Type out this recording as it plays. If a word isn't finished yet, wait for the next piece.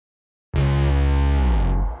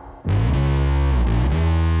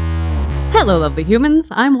Hello, lovely humans.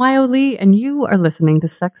 I'm Wyo Lee, and you are listening to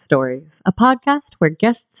Sex Stories, a podcast where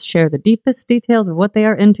guests share the deepest details of what they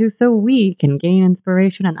are into so we can gain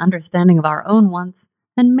inspiration and understanding of our own wants,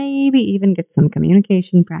 and maybe even get some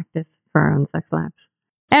communication practice for our own sex lives.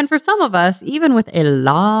 And for some of us, even with a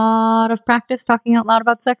lot of practice talking out loud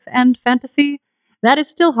about sex and fantasy, that is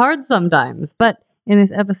still hard sometimes. But in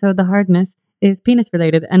this episode, the hardness is penis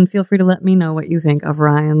related, and feel free to let me know what you think of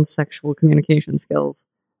Ryan's sexual communication skills.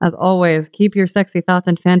 As always, keep your sexy thoughts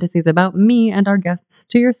and fantasies about me and our guests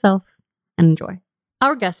to yourself and enjoy.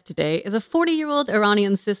 Our guest today is a 40-year-old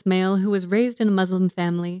Iranian cis male who was raised in a Muslim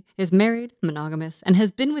family, is married, monogamous, and has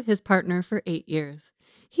been with his partner for 8 years.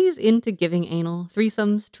 He's into giving anal,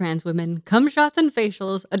 threesomes, trans women, cum shots and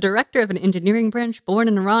facials, a director of an engineering branch born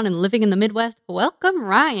in Iran and living in the Midwest. Welcome,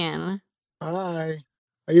 Ryan. Hi,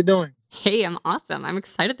 how you doing? Hey, I'm awesome. I'm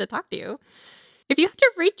excited to talk to you. If you had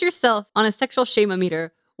to rate yourself on a sexual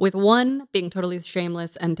shame-o-meter, with 1 being totally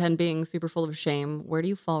shameless and 10 being super full of shame, where do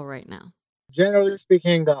you fall right now? Generally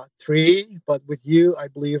speaking, 3, but with you, I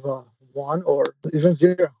believe 1 or even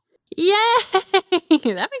 0. Yay!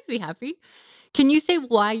 That makes me happy. Can you say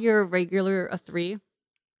why you're a regular a 3?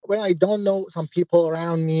 When I don't know some people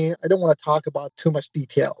around me, I don't want to talk about too much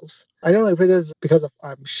details. I don't know if it is because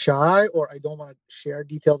I'm shy or I don't want to share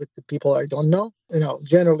detail with the people I don't know.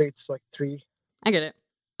 Generally it's like 3. I get it.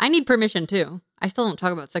 I need permission too. I still don't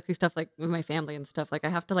talk about sexy stuff like with my family and stuff. Like I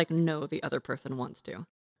have to know the other person wants to.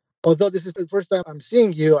 Although this is the first time I'm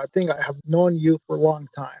seeing you, I think I have known you for a long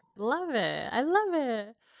time. Love it. I love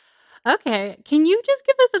it. Okay. Can you just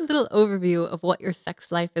give us a little overview of what your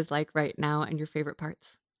sex life is like right now and your favorite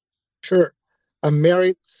parts? Sure. I'm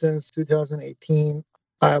married since 2018.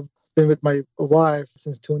 I've been with my wife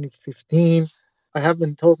since 2015. I have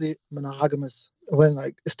been totally monogamous when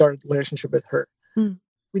I started a relationship with her.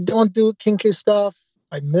 We don't do kinky stuff.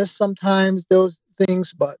 I miss sometimes those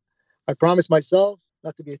things, but I promise myself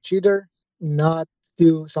not to be a cheater, not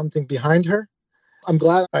do something behind her. I'm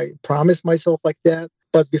glad I promised myself like that.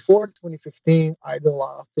 But before 2015, I did a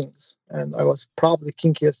lot of things, and I was probably the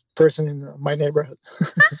kinkiest person in my neighborhood.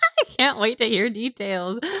 I can't wait to hear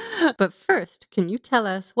details. But first, can you tell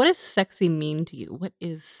us, what does sexy mean to you? What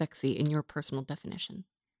is sexy in your personal definition?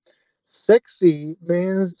 Sexy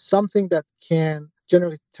means something that can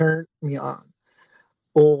generally turn me on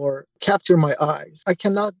or capture my eyes. I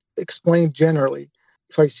cannot explain generally.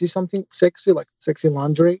 If I see something sexy, like sexy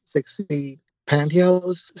lingerie, sexy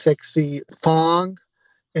pantyhose, sexy thong,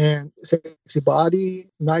 and sexy body,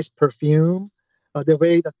 nice perfume, the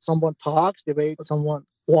way that someone talks, the way someone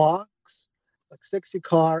walks, like sexy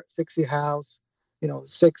car, sexy house,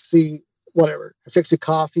 sexy whatever, sexy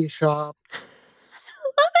coffee shop,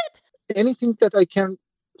 Love it. anything that I can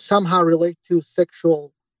somehow relate to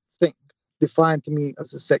sexual thing, defined to me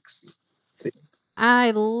as a sexy thing.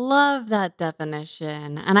 I love that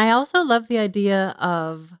definition. And I also love the idea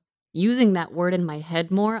of using that word in my head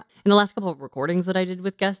more. In the last couple of recordings that I did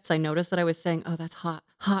with guests, I noticed that I was saying, oh, that's hot,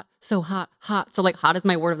 hot, so hot, hot. So, hot is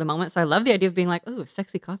my word of the moment. So, I love the idea of being like, oh,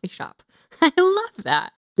 sexy coffee shop. I love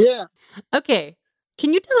that. Yeah. Okay.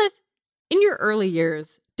 Can you tell us, in your early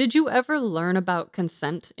years, did you ever learn about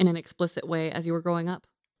consent in an explicit way as you were growing up?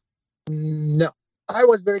 No. I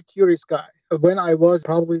was a very curious guy. When I was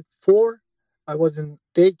probably 4, I was in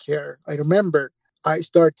daycare. I remember I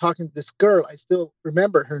started talking to this girl. I still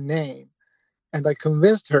remember her name. And I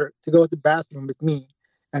convinced her to go to the bathroom with me.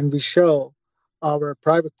 And we show our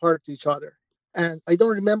private part to each other. And I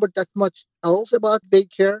don't remember that much else about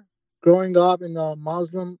daycare. Growing up in a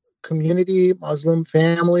Muslim community, Muslim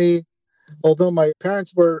family, although my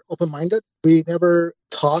parents were open-minded, we never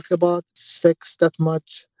talk about sex that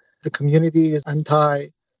much. The community is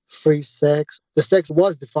anti-free sex. The sex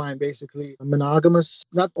was defined basically monogamous,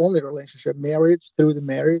 not only relationship, marriage, through the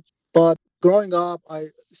marriage. But growing up, I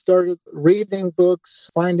started reading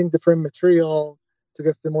books, finding different material to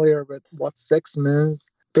get familiar with what sex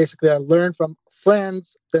means. Basically, I learned from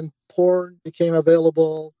friends, then porn became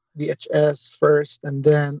available, VHS first, and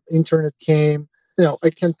then internet came.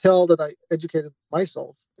 I can tell that I educated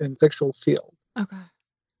myself in sexual field. Okay.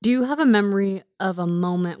 Do you have a memory of a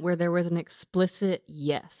moment where there was an explicit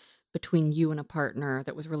yes between you and a partner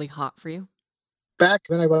that was really hot for you? Back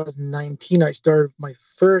when I was 19, I started my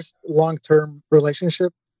first long-term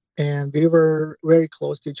relationship, and we were very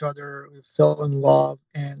close to each other. We fell in love,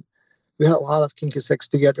 and we had a lot of kinky sex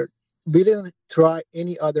together. We didn't try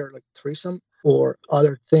any other threesome or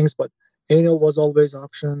other things, but anal was always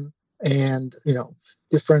option, and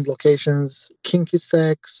different locations, kinky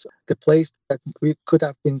sex, the place that we could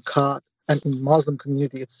have been caught. And in Muslim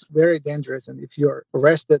community, it's very dangerous, and if you're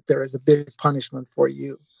arrested, there is a big punishment for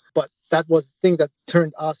you. But that was the thing that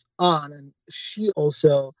turned us on. And she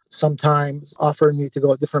also sometimes offered me to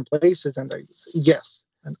go different places. And I said, yes.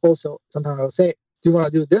 And also sometimes I would say, do you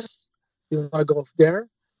want to do this? Do you want to go there?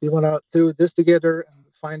 Do you want to do this together and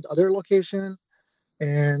find other location?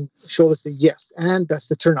 And she always say yes. And that's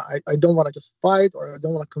the turn. I don't want to just fight or I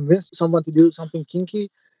don't want to convince someone to do something kinky.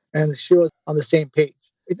 And she was on the same page.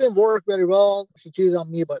 It didn't work very well. She cheated on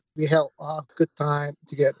me, but we had a good time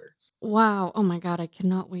together. Wow. Oh my God. I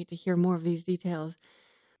cannot wait to hear more of these details.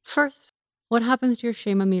 First, what happens to your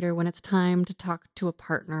shame-o-meter when it's time to talk to a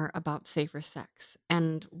partner about safer sex?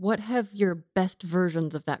 And what have your best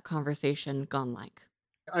versions of that conversation gone like?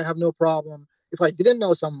 I have no problem. If I didn't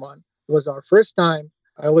know someone, it was our first time,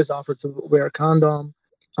 I always offered to wear a condom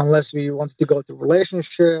unless we wanted to go to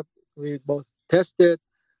relationship. We both tested.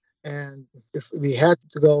 And if we had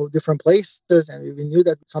to go different places and we knew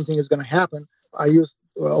that something is going to happen, I used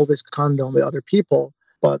always condom with other people,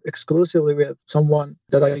 but exclusively with someone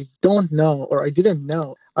that I don't know or I didn't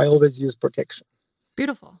know, I always use protection.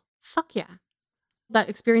 Beautiful. Fuck yeah. That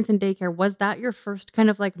experience in daycare, was that your first kind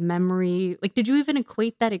of like memory? Like, did you even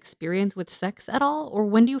equate that experience with sex at all? Or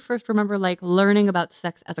when do you first remember like learning about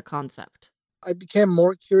sex as a concept? I became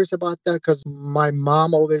more curious about that because my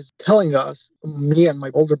mom always telling us, me and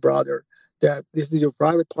my older brother, that this is your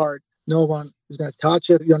private part. No one is going to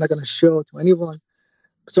touch it. You're not going to show it to anyone.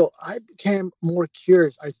 So I became more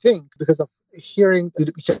curious, I think, because of hearing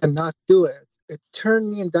that we cannot do it. It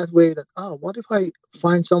turned me in that way that, oh, what if I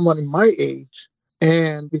find someone in my age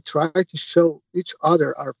and we try to show each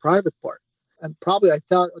other our private part? And probably I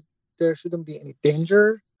thought there shouldn't be any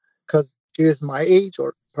danger because she is my age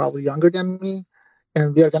or probably younger than me.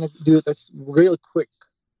 And we are going to do this real quick.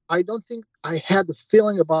 I don't think I had the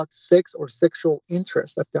feeling about sex or sexual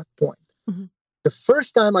interest at that point. Mhm. The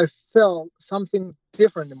first time I felt something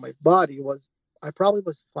different in my body was I probably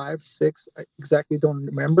was 5, 6. I exactly don't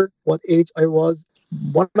remember what age I was.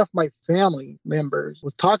 One of my family members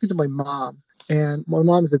was talking to my mom, and my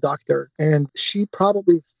mom is a doctor, and she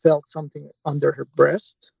probably felt something under her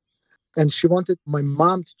breast, and she wanted my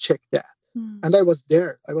mom to check that. Mm. And I was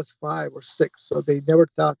there. I was 5 or 6, so they never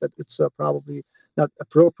thought that it's probably not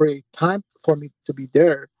appropriate time for me to be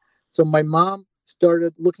there. So my mom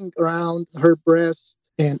started looking around her breast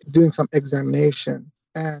and doing some examination,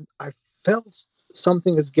 and I felt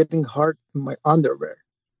something is getting hard in my underwear.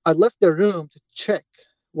 I left the room to check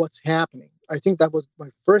what's happening. I think that was my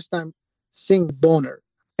first time seeing boner,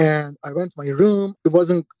 and I went to my room. It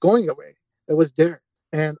wasn't going away. It was there,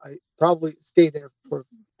 and I probably stayed there for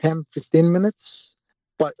 10, 15 minutes,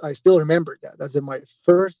 but I still remember that as in my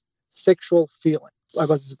first sexual feeling. I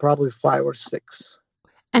was probably 5 or 6.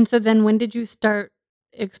 And so then when did you start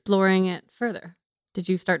exploring it further? Did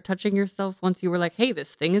you start touching yourself once you were like, hey,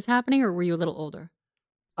 this thing is happening, or were you a little older?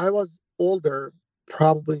 I was older,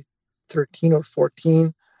 probably 13 or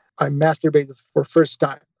 14. I masturbated for first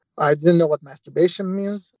time. I didn't know what masturbation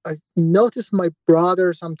means. I noticed my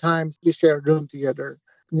brother sometimes we share a room together,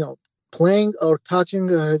 you know, playing or touching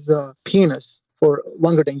his penis for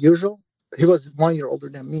longer than usual. He was 1 year older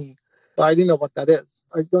than me, but I didn't know what that is.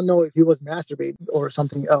 I don't know if he was masturbating or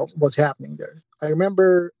something else was happening there. I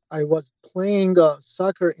remember I was playing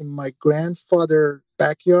soccer in my grandfather's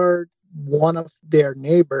backyard. One of their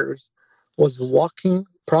neighbors was walking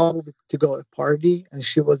probably to go to a party, and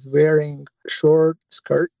she was wearing short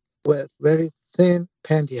skirt with very thin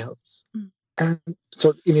pantyhose. Mm. And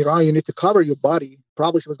so in Iran, you need to cover your body.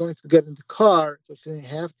 Probably she was going to get in the car, so she didn't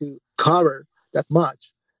have to cover that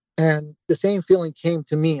much. And the same feeling came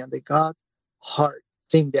to me, and they got hard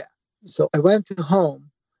seeing that. So I went to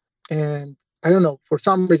home, and I don't know, for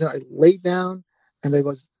some reason, I laid down and I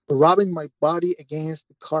was rubbing my body against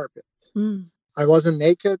the carpet. Mm. I wasn't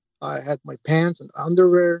naked. I had my pants and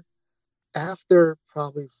underwear. After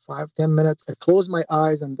probably 5, 10 minutes, I closed my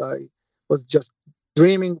eyes and I was just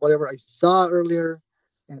dreaming whatever I saw earlier.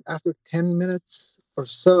 And after 10 minutes or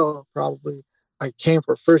so, probably I came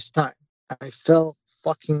for first time. I felt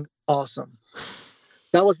fucking awesome.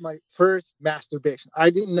 That was my first masturbation.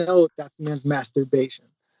 I didn't know that means masturbation.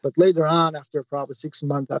 But later on, after probably 6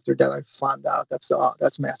 months after that, I found out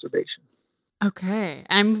that's masturbation. Okay.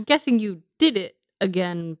 I'm guessing you did it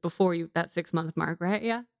again before you that 6-month mark, right?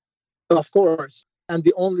 Yeah. Of course. And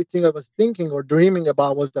the only thing I was thinking or dreaming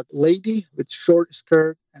about was that lady with short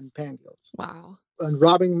skirt and pantyhose. Wow. And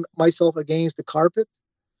rubbing myself against the carpet,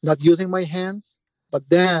 not using my hands. But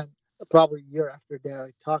then, probably a year after that,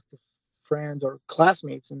 I talked to friends or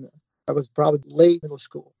classmates, and I was probably late middle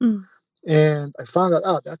school. Mm. And I found out,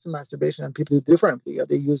 oh, that's a masturbation, and people do differently.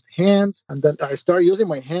 They used hands, and then I started using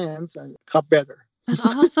my hands and it got better. That's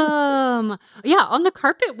awesome. Yeah, on the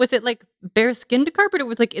carpet, was it, like, bare-skinned carpet or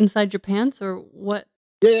was, like, inside your pants or what?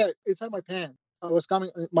 Yeah, yeah, inside my pants. I was coming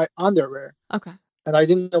in my underwear, Okay. and I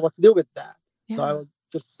didn't know what to do with that. So I Yeah. was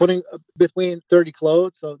just putting between 30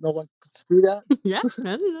 clothes so no one could see that. Yeah,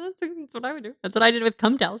 that's what I would do. That's what I did with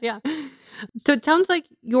cum towels, yeah. So it sounds like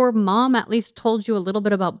your mom at least told you a little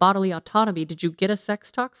bit about bodily autonomy. Did you get a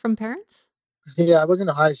sex talk from parents? Yeah, I was in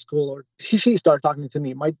high school, or she started talking to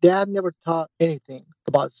me. My dad never taught anything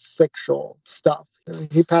about sexual stuff.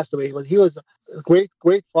 He passed away, but he was a great,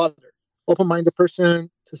 great father, open-minded person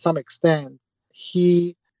to some extent.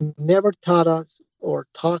 He never taught us or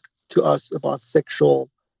talked to us about sexual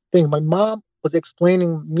things. My mom was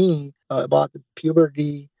explaining me about the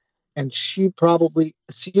puberty, and she probably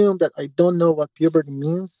assumed that I don't know what puberty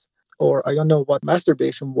means or I don't know what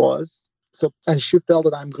masturbation was. So, and she felt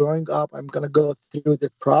that I'm growing up, I'm going to go through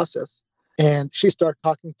this process. And she started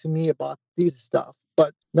talking to me about these stuff,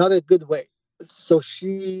 but not a good way. So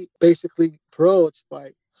she basically approached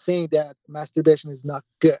by saying that masturbation is not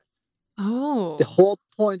good. The Oh. whole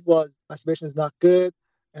point was masturbation is not good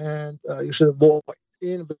and you should avoid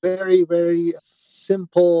in very, very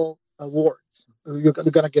simple words. You're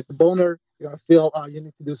going to get the boner, you're going to feel you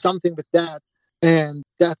need to do something with that. And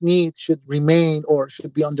that need should remain or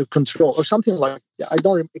should be under control or something like that. I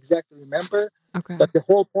don't exactly remember, Okay. but the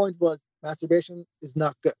whole point was masturbation is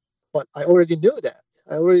not good. But I already knew that.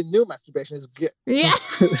 I already knew masturbation is good. Yeah.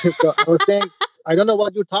 So I was saying, I don't know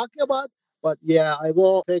what you're talking about, but yeah, I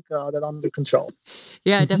will take that under control.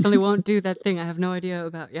 Yeah, I definitely won't do that thing I have no idea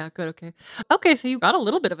about. Yeah, good, okay. Okay, so you got a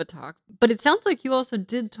little bit of a talk, but it sounds like you also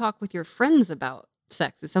did talk with your friends about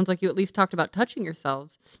sex. It sounds like you at least talked about touching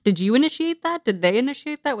yourselves. Did you initiate that? Did they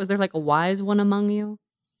initiate that? Was there, like, a wise one among you?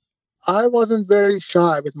 I wasn't very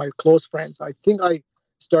shy with my close friends. I think I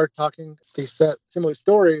started talking. They said similar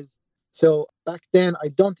stories. So back then, I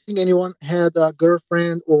don't think anyone had a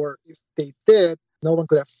girlfriend, or if they did, no one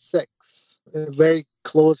could have sex in a very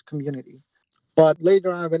close community. But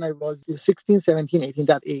later on, when I was 16, 17, 18,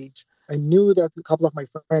 that age, I knew that a couple of my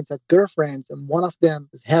friends had girlfriends, and one of them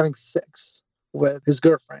was having sex with his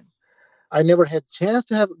girlfriend. I never had chance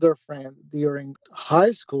to have a girlfriend during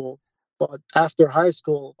high school, but after high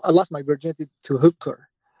school, I lost my virginity to hooker.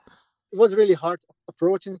 It was really hard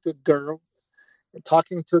approaching to a girl,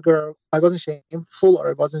 talking to a girl. I wasn't shameful or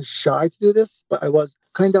I wasn't shy to do this, but I was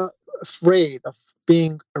kind of afraid of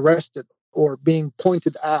being arrested or being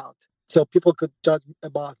pointed out. So people could judge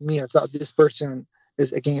about me as this person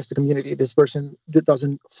is against the community. This person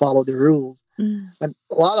doesn't follow the rules. Mm, And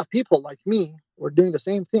a lot of people like me were doing the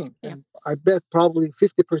same thing. yeah. And I bet probably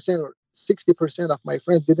 50% or 60% of my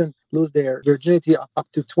friends didn't lose their virginity up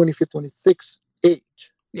to 25, 26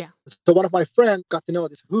 age. Yeah. So one of my friends got to know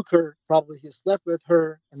this hooker. Probably he slept with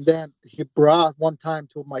her, and then he brought one time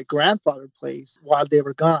to my grandfather's place while they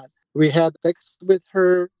were gone. We had sex with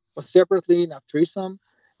her, but separately, not threesome,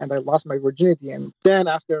 and I lost my virginity. And then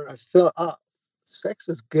after I fell up, sex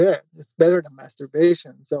is good. It's better than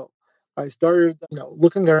masturbation. So I started,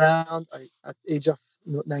 looking around. At the age of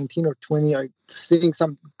 19 or 20, I seeing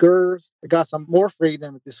some girls. I got some more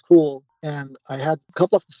freedom at the school, and I had a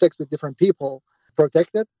couple of sex with different people,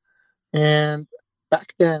 protected. And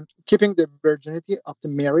back then, keeping the virginity up to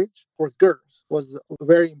marriage for girls was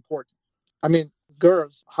very important. I mean,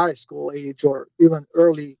 girls, high school age or even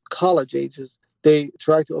early college ages, they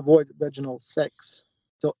try to avoid vaginal sex.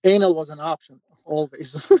 So anal was an option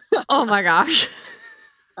always. Oh my gosh.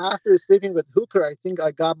 After sleeping with hooker, I think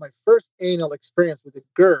I got my first anal experience with a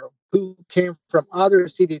girl who came from other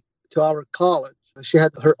city to our college. She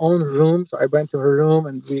had her own room, so I went to her room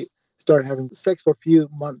and we started having sex for a few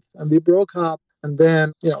months. And we broke up, and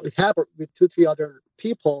then it happened with two, three other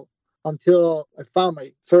people until I found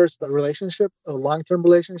my first relationship, a long-term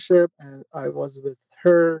relationship, and I was with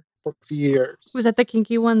her for a few years. Was that the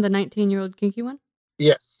kinky one, the 19-year-old kinky one?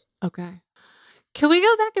 Yes. Okay. Can we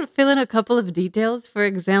go back and fill in a couple of details? For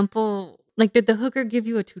example, like, did the hooker give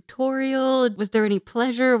you a tutorial? Was there any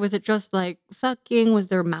pleasure? Was it just like fucking? Was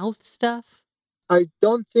there mouth stuff? I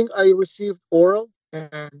don't think I received oral,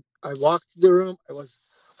 and I walked to the room. I was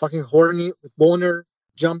fucking horny with boner,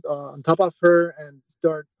 jumped on top of her and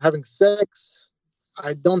started having sex.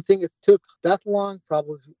 I don't think it took that long,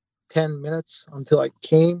 probably 10 minutes until I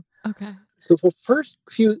came. Okay. So for first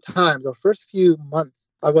few times or first few months,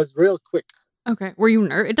 I was real quick. Okay. Were you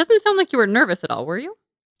It doesn't sound like you were nervous at all, were you?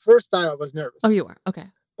 First time I was Oh, you nervous. were. Okay.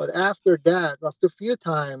 But after that, after a few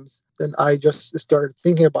times, then I just started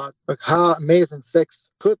thinking about like how amazing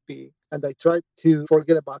sex could be. And I tried to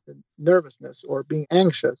forget about the nervousness or being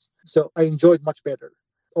anxious. So I enjoyed much better.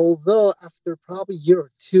 Although after probably a year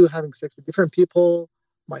or two having sex with different people,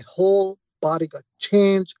 my whole body got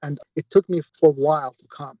changed and it took me for a while to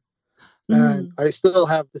come. And Mm. I still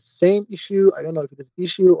have the same issue. I don't know if it's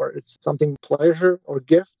issue or it's something pleasure or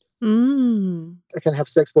gift. Mm. I can have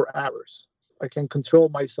sex for hours. I can control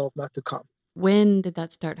myself not to come. When did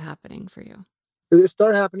that start happening for you? It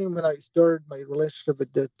started happening when I started my relationship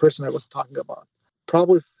with the person I was talking about.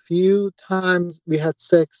 Probably a few times we had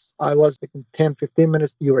sex. I was like in 10, 15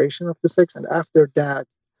 minutes duration of the sex. And after that,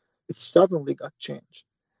 it suddenly got changed.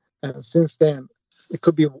 And since then, it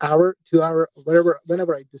could be an hour, 2 hour, whatever,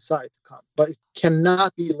 whenever I decide to come. But it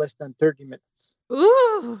cannot be less than 30 minutes.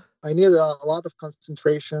 Ooh. I need a lot of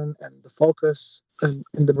concentration and the focus. And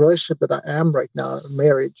in the relationship that I am right now,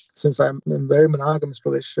 marriage, since I'm in a very monogamous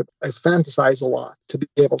relationship, I fantasize a lot to be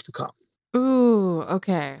able to come. Ooh,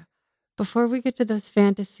 okay. Before we get to those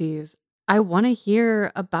fantasies, I want to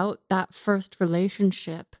hear about that first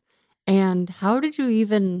relationship. And how did you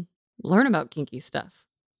even learn about kinky stuff?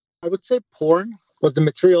 I would say porn was the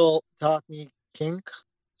material taught me kink.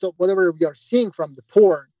 So whatever we are seeing from the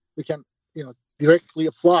porn, we can, directly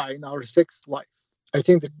apply in our sex life. I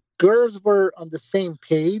think the girls were on the same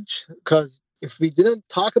page because if we didn't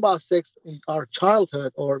talk about sex in our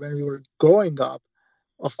childhood or when we were growing up,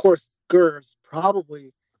 of course, girls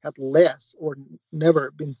probably had less or never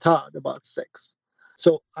been taught about sex.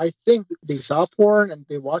 So I think they saw porn and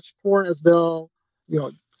they watched porn as well. You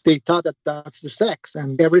know, they thought that that's the sex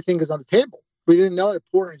and everything is on the table. We didn't know that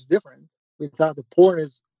porn is different. We thought the porn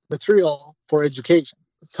is material for education.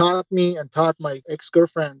 It taught me and taught my ex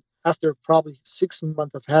girlfriend after probably 6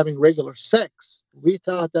 months of having regular sex, we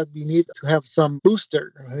thought that we need to have some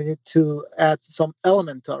booster. We need to add some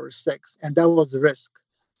element to our sex, and that was the risk.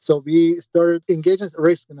 So we started engaging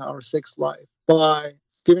risk in our sex life by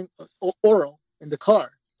giving oral in the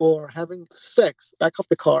car or having sex back of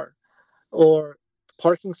the car or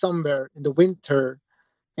parking somewhere in the winter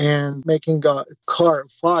and making a car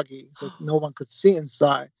foggy so no one could see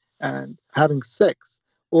inside and having sex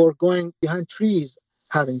or going behind trees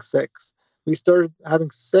having sex. We started having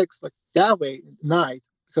sex like that way at night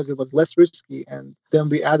because it was less risky and then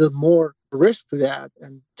we added more risk to that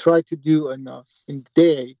and tried to do in the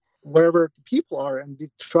day wherever the people are and we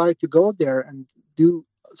tried to go there and do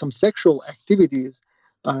some sexual activities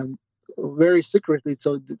um, very secretly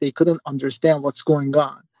so that they couldn't understand what's going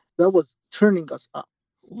on. That was turning us up.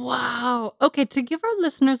 Wow. Okay, to give our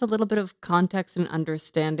listeners a little bit of context and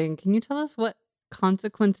understanding, can you tell us what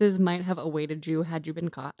consequences might have awaited you had you been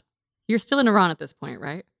caught? You're still in Iran at this point,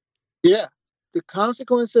 right? Yeah, the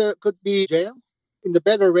consequence could be jail. In the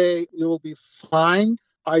better way, you will be fined.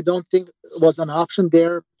 I don't think it was an option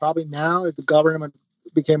there. Probably now, as the government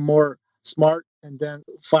became more smart and then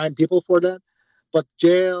fine people for that. But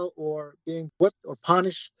jail or being whipped or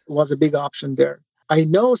punished was a big option there. I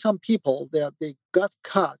know some people that they got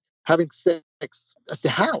caught having sex at the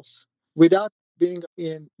house without being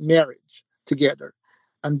in marriage together.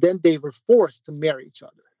 And then they were forced to marry each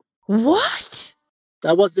other. What?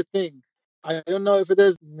 That was the thing. I don't know if it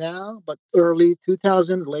is now, but early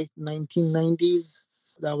 2000, late 1990s,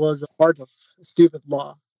 that was a part of stupid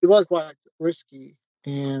law. It was quite risky,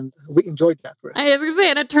 and we enjoyed that risk. I was gonna say,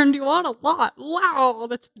 and it turned you on a lot. Wow,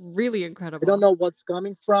 that's really I don't incredible. know what's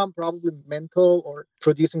coming from, probably mental or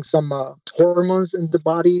producing some hormones in the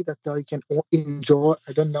body that you can enjoy.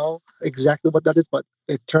 I don't know exactly what that is, but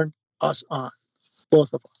it turned us on,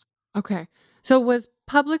 both of us. Okay. So was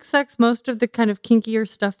public sex most of the kind of kinkier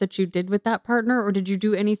stuff that you did with that partner, or did you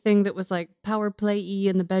do anything that was like power play-y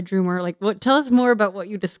in the bedroom, or like what? Tell us more about what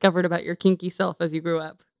you discovered about your kinky self as you grew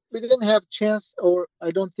up. We didn't have chance, or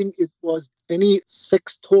I don't think it was any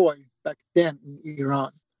sex toy back then in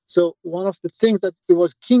Iran. So one of the things that it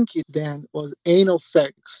was kinky then was anal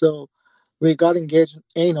sex. So we got engaged in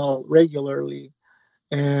anal regularly,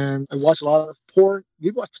 and I watched a lot of porn.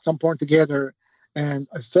 We watched some porn together, and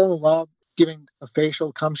I fell in love giving a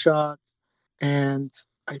facial cum shot. And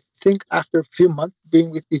I think after a few months being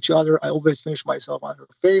with each other, I always finish myself on her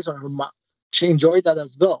face or her mouth. She enjoyed that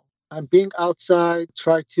as well. And being outside,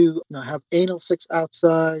 try to have anal sex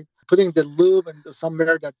outside, putting the lube and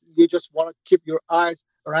somewhere that you just want to keep your eyes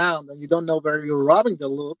around and you don't know where you're rubbing the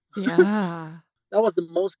lube. Yeah. That was the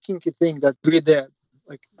most kinky thing that we did,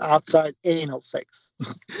 like outside anal sex.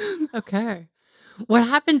 Okay. What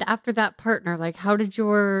happened after that partner? Like, how did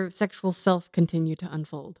your sexual self continue to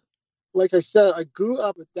unfold? Like I said, I grew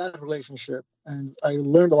up with that relationship and I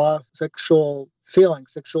learned a lot of sexual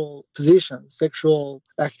feelings, sexual positions, sexual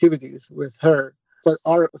activities with her. But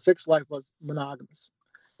our sex life was monogamous.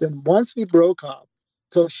 Then once we broke up,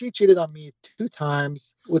 So she cheated on me 2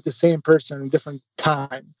 times with the same person, different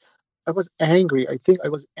time. I was angry. I think I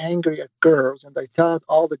was angry at girls, and I thought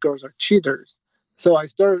all the girls are cheaters. So I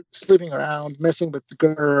started sleeping around, messing with the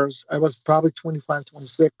girls. I was probably 25,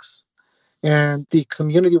 26, and the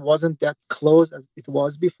community wasn't that close as it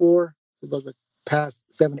was before. It was like past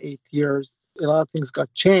 7, 8 years. A lot of things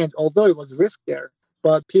got changed, although it was risk there.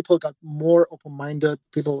 But people got more open-minded.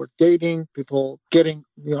 People were dating. People getting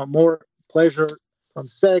more pleasure from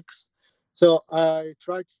sex. So I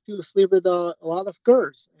tried to sleep with a lot of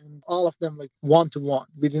girls, and all of them like one to one.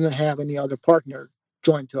 We didn't have any other partner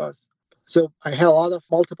joined to us. So I had a lot of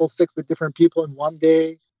multiple sex with different people in one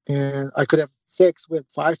day, and I could have sex with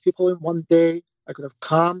 5 people in one day. I could have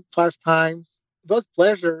come 5 times. It was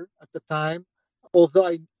pleasure at the time, although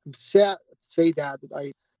I'm sad to say that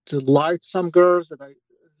I to lie to some girls that I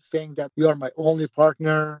saying that you are my only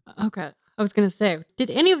partner. Okay. I was gonna say, did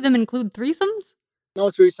any of them include threesomes? No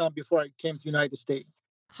threesome before I came to United States.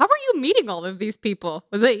 How were you meeting all of these people?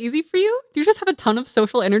 Was that easy for you? Do you just have a ton of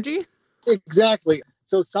social energy? Exactly.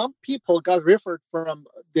 So some people got referred from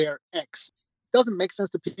their ex. Doesn't make sense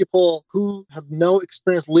to people who have no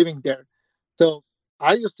experience living there. So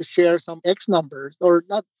I used to share some ex numbers, or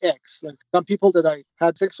not ex, like some people that I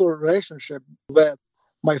had sexual relationship with,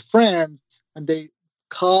 my friends, and they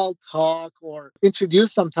call, talk, or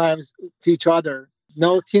introduce sometimes to each other.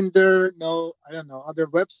 No Tinder, no, I don't know, other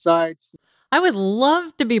websites. I would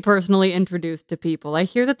love to be personally introduced to people. I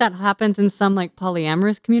hear that that happens in some like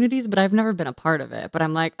polyamorous communities, but I've never been a part of it. But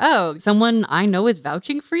I'm like, oh, someone I know is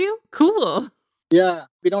vouching for you? Cool. Yeah,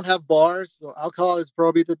 we don't have bars, so alcohol is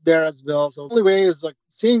prohibited there as well. So the only way is like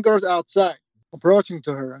seeing girls outside, approaching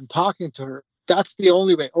to her and talking to her. That's the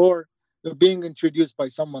only way. Or you're being introduced by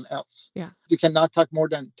someone else. Yeah. You cannot talk more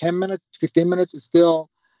than 10 minutes, 15 minutes. It's still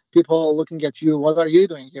people looking at you. What are you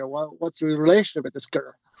doing here? What's your relationship with this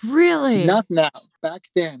girl? Really? Not now. Back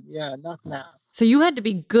then. Yeah, not now. So you had to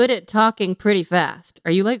be good at talking pretty fast.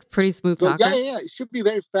 Are you like pretty smooth But talker? yeah. It should be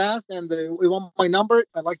very fast. And we want my number.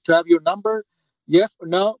 I'd like to have your number. Yes or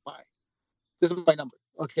no? Bye. This is my number.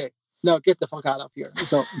 Okay. No, get the fuck out of here.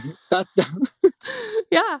 So that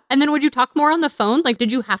Yeah. And then would you talk more on the phone? Like,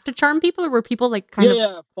 did you have to charm people or were people like kind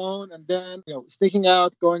yeah, phone, and then sneaking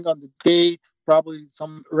out, going on the date, probably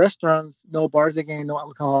some restaurants, no bars again, no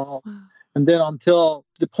alcohol, of. and then until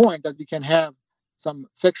the point that we can have some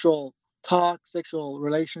sexual talk, sexual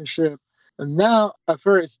relationship. And now at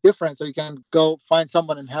first it's different, so you can go find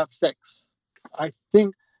someone and have sex. I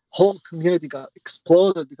think whole community got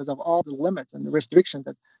exploded because of all the limits and the restrictions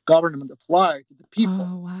that government applied to the people.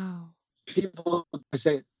 Oh, wow. People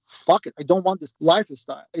say, fuck it, I don't want this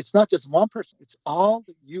lifestyle. It's not just one person, it's all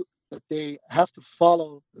the youth that they have to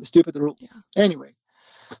follow the stupid rules. Yeah. Anyway,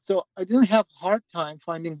 so I didn't have hard time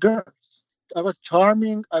finding girls. I was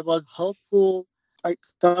charming, I was helpful. I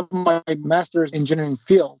got my master's engineering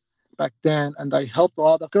field back then, and I helped a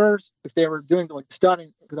lot of girls. If they were doing like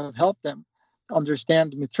studying, I could have helped them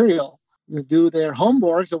understand the material, do their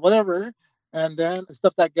homeworks or whatever, and then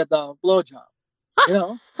stuff that get the blowjob. You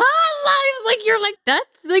know, Lives like you're like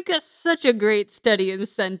that's like such a great study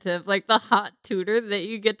incentive, like the hot tutor that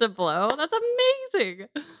you get to blow. That's amazing.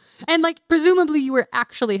 And like presumably you were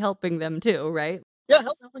actually helping them too, right? yeah,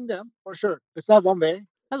 helping them for sure. It's not one way.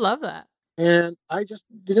 I love that. And I just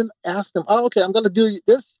didn't ask them, oh, okay, I'm going to do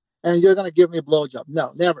this and you're going to give me a blowjob.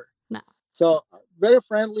 No, never. No. So very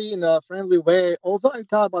friendly in a friendly way. Although I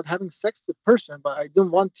thought about having sex with the person, but I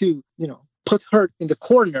didn't want to, put her in the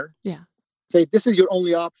corner. Yeah. Say, this is your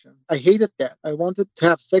only option. I hated that. I wanted to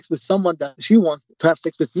have sex with someone that she wants to have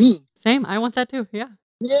sex with me. Same. I want that too. Yeah.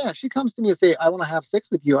 Yeah, she comes to me and say, I want to have sex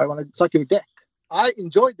with you. I want to suck your dick. I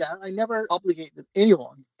enjoyed that. I never obligated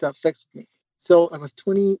anyone to have sex with me. So I was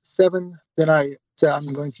 27. Then I said,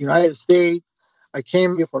 I'm going to United States. I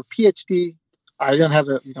came here for PhD. I didn't have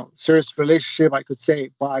a serious relationship. I could say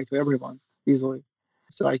bye to everyone easily.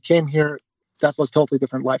 So I came here. That was totally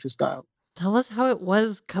different lifestyle. Tell us how it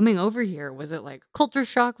was coming over here. Was it like culture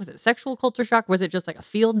shock? Was it sexual culture shock? Was it just like a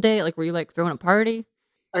field day? Like were you like throwing a party?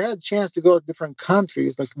 I had a chance to go to different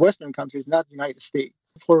countries, like Western countries, not United States.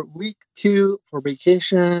 For week 2, for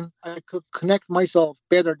vacation, I could connect myself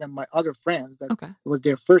better than my other friends. That Okay. it was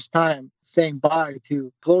their first time saying bye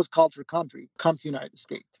to close culture country, come to United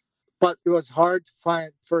States. But it was hard to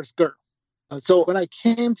find first girl. So when I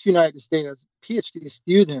came to United States as a PhD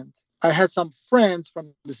student, I had some friends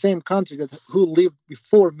from the same country who lived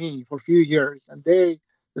before me for a few years, and they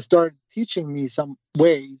started teaching me some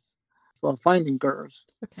ways of finding girls.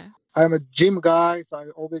 Okay. I'm a gym guy, so I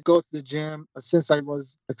always go to the gym. Since I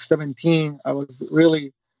was like 17, I was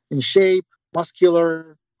really in shape,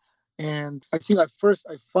 muscular, And I think at first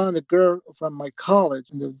I found a girl from my college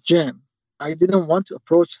in the gym. I didn't want to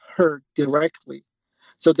approach her directly.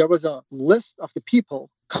 So there was a list of the people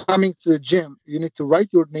coming to the gym. You need to write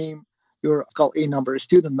your name, your it's called a number, a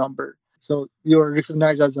student number. So you're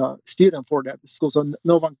recognized as a student for that school. So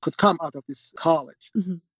no one could come out of this college.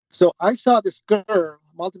 Hmm. So I saw this girl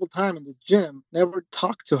multiple times in the gym, never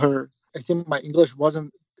talked to her. I think my English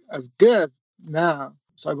wasn't as good as now.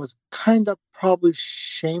 So I was kind of probably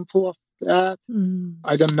shameful of that. Mm.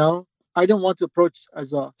 I don't know. I don't want to approach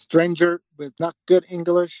as a stranger with not good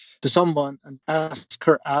English to someone and ask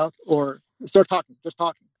her out or start talking, just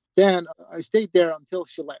talking. Then I stayed there until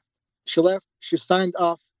she left. She left, she signed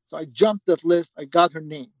off. So I jumped that list. I got her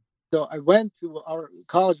name. So I went to our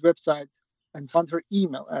college website and found her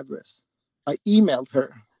email address. I emailed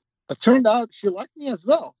her. It turned out she liked me as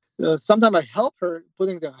well. Sometimes I help her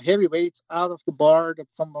putting the heavy weights out of the bar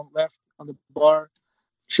that someone left on the bar.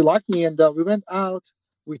 She liked me, and we went out.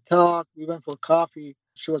 We talked. We went for coffee.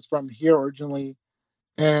 She was from here originally,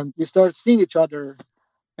 and we started seeing each other.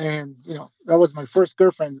 And that was my first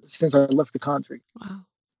girlfriend since I left the country. Wow.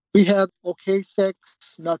 We had okay sex,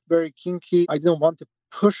 not very kinky. I didn't want to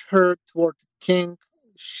push her toward kink.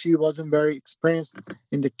 She wasn't very experienced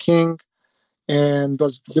in the kink, and it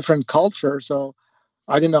was different culture, so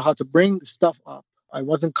I didn't know how to bring the stuff up. I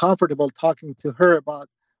wasn't comfortable talking to her about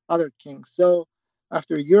other kinks. So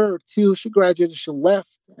after a year or two, she graduated, she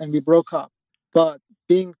left, and we broke up. But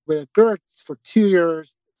being with a girl for 2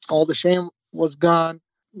 years, all the shame was gone.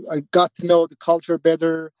 I got to know the culture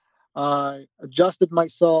better. I adjusted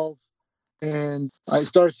myself and I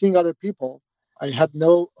started seeing other people. I had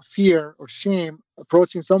no fear or shame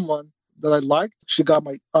approaching someone that I liked. She got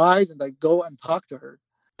my eyes and I go and talk to her.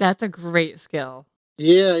 That's a great skill.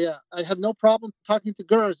 Yeah, yeah. I had no problem talking to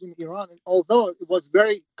girls in Iran, and although it was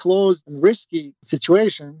very closed and risky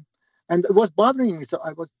situation, and it was bothering me. So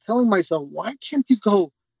I was telling myself, why can't you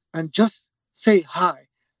go and just say hi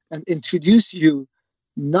and introduce you,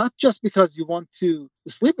 not just because you want to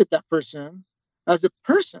sleep with that person, as a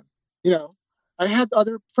person. You know, I had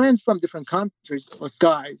other friends from different countries, like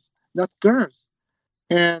guys, not girls.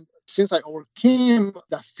 And since I overcame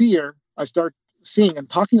that fear, I started seeing and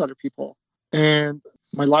talking to other people, and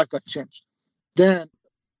my life got changed. Then,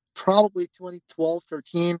 probably 2012,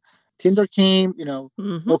 13, Tinder came,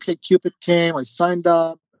 Hmm. OK Cupid came. I signed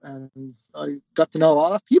up and I got to know a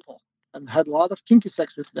lot of people and had a lot of kinky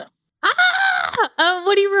sex with them. Ah!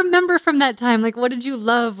 What do you remember from that time? Like, what did you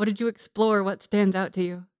love? What did you explore? What stands out to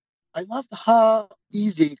you? I loved how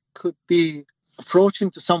easy it could be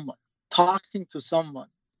approaching to someone, talking to someone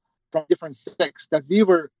from different sex that we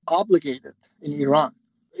were obligated in Iran.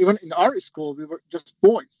 Even in our school, we were just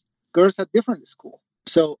boys. Girls had different school.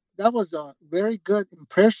 So that was a very good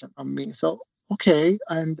impression on me. So, okay.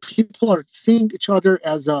 And people are seeing each other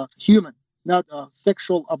as a human, not a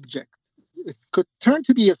sexual object. It could turn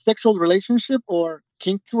to be a sexual relationship or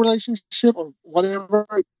kink relationship or whatever,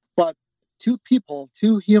 but two people,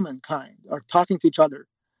 two humankind are talking to each other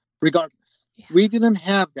regardless. Yeah. We didn't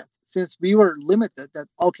have that since we were limited that,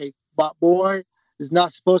 okay, but boy is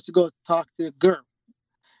not supposed to go talk to a girl.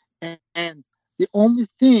 And the only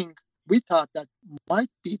thing we thought that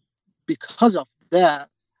might be because of that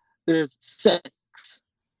is sex.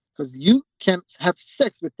 Because you can have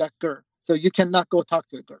sex with that girl. So you cannot go talk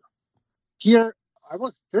to a girl. Here, I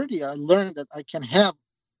was 30. I learned that I can have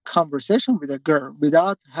conversation with a girl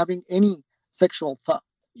without having any sexual thought.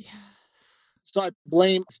 Yes. So I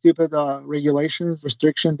blame stupid regulations,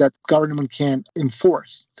 restriction that government can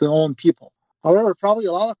enforce to their own people. However, probably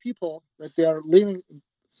a lot of people that they are living in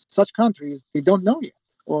such countries, they don't know yet,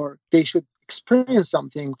 or they should experience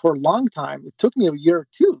something for a long time. It took me a year or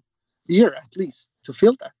two, a year at least, to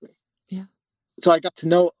feel that way. Yeah. So I got to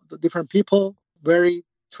know the different people, very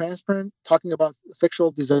transparent, talking about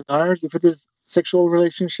sexual desires, if it is sexual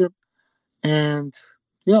relationship, and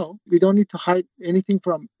we don't need to hide anything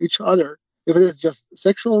from each other. If it is just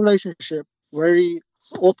sexual relationship, very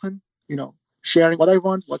open, sharing what I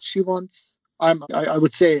want, what she wants. I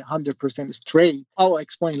would say 100% straight. I'll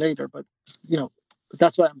explain later, but you know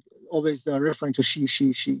that's why I'm always referring to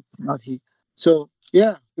she, not he. So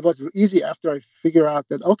yeah, it was easy after I figure out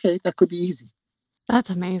that okay, that could be easy.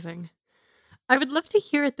 That's amazing. I would love to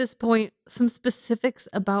hear at this point some specifics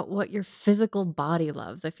about what your physical body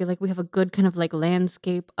loves. I feel like we have a good kind of like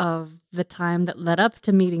landscape of the time that led up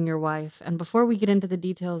to meeting your wife. And before we get into the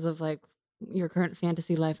details of like your current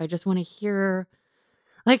fantasy life, I just want to hear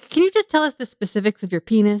like, can you just tell us the specifics of your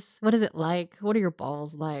penis? What is it like? What are your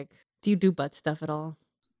balls like? Do you do butt stuff at all?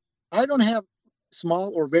 I don't have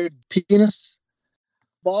small or very penis.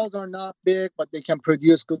 Balls are not big, but they can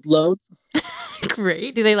produce good loads.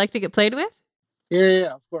 Great. Do they like to get played with?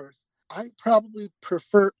 Yeah, of course. I probably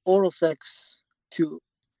prefer oral sex to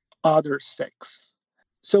other sex.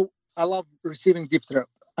 So I love receiving deep throat.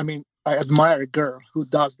 I mean, I admire a girl who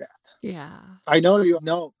does that. Yeah. I know you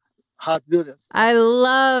know how to do this. I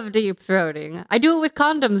love deep throating. I do it with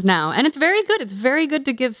condoms now, and it's very good. It's very good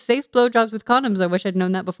to give safe blowjobs with condoms. I wish I'd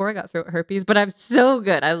known that before I got throat herpes, but I'm so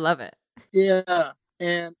good. I love it. Yeah.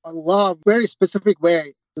 And I love very specific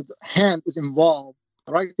way that the hand is involved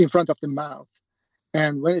right in front of the mouth.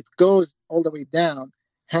 And when it goes all the way down,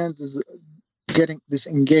 hands is getting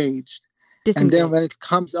disengaged. And then Disengage. when it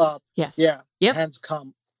comes up, Yes. yeah, Yep. hands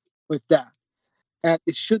come with that. And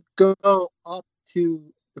it should go up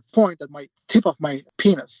to the point that my tip of my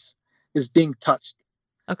penis is being touched.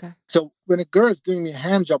 Okay. So when a girl is giving me a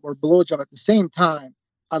hand job or blow job at the same time,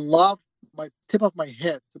 I love my tip of my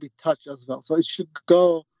head to be touched as well. So it should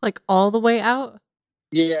go, Like all the way out?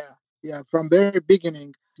 yeah, from very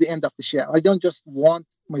beginning to the end of the shaft. I don't just want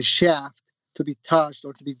my shaft to be touched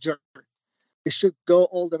or to be jerked. It should go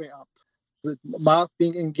all the way up. With mouth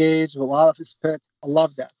being engaged, with a lot of spit. I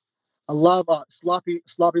love that. I love a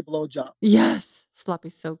sloppy blow job. Yes.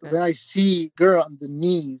 Sloppy's so good. When I see girl on the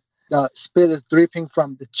knees, the spit is dripping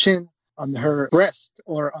from the chin on her breast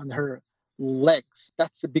or on her legs.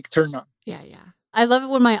 That's a big turn on. Yeah. I love it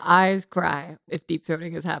when my eyes cry if deep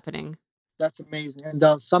throating is happening. That's amazing. And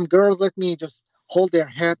some girls let me just hold their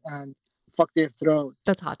head and fuck their throat.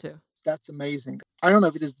 That's hot too. That's amazing. I don't know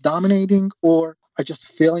if it is dominating or I just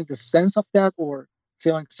feeling the sense of that or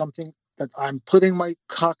feeling something that I'm putting my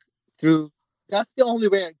cock through. That's the only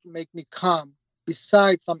way it can make me come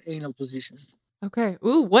besides some anal position. Okay.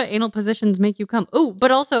 Ooh, what anal positions make you come? Ooh,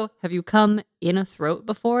 but also, have you come in a throat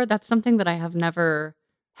before? That's something that I have never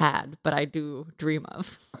had, but I do dream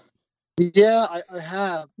of. Yeah, I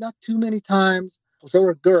have. Not too many times. There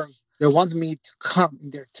were girls that wanted me to come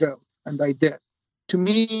in their throat, and I did. To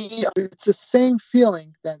me, it's the same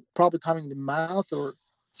feeling that probably coming in the mouth or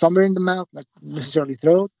somewhere in the mouth, not necessarily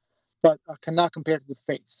throat, but I cannot compare to the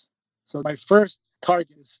face. So my first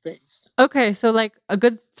target is face. Okay, so like a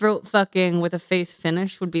good throat fucking with a face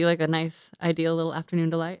finish would be like a nice, ideal little afternoon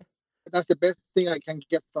delight. That's the best thing I can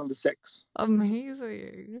get from the sex.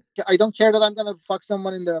 Amazing. I don't care that I'm gonna fuck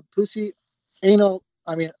someone in the pussy. Anal,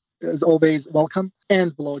 I mean, is always welcome.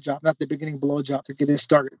 And blowjob, not the beginning blowjob to get it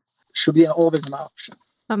started. Should be always an option.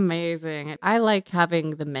 Amazing. I like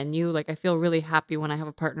having the menu. Like, I feel really happy when I have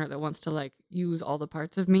a partner that wants to like use all the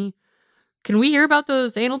parts of me. Can we hear about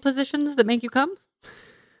those anal positions that make you come?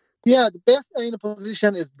 Yeah, the best anal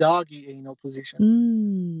position is doggy anal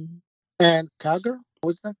position. And cowgirl? What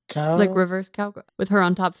was that? Cow? Like reverse cowgirl with her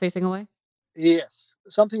on top facing away? Yes.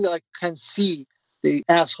 Something that I can see the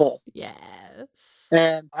asshole. Yes.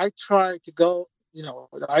 And I try to go,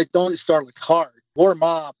 I don't start like hard, warm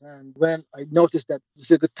up. And when I notice that this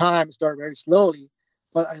is a good time, start very slowly.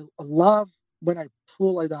 But I love when I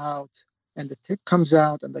pull it out and the tip comes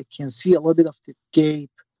out and I can see a little bit of the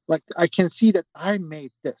gape. Like I can see that I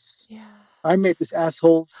made this. Yeah. I made this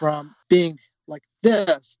asshole from being like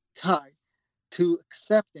this tight to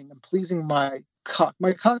accepting and pleasing my cock.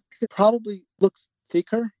 My cock probably looks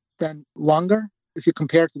thicker than longer if you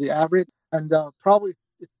compare to the average. And probably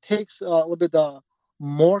it takes a little bit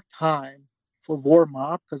more time for warm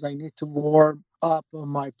up because I need to warm up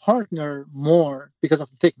my partner more because of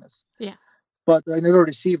the thickness. Yeah. But I never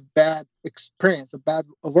received bad experience,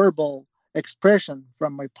 a verbal expression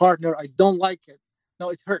from my partner. I don't like it. No,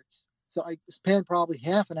 it hurts. So I spend probably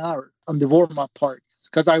half an hour on the warm-up part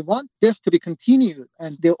because I want this to be continued.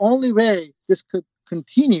 And the only way this could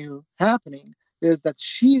continue happening is that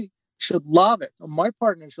she should love it. Or my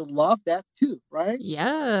partner should love that too, right?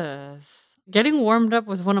 Yes. Getting warmed up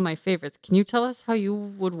was one of my favorites. Can you tell us how you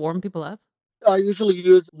would warm people up? I usually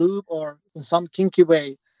use lube or in some kinky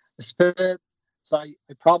way, spit. So I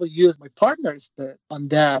probably use my partner's spit on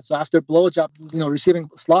that. So after blowjob, receiving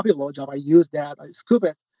sloppy blowjob, I use that. I scoop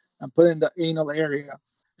it and put it in the anal area.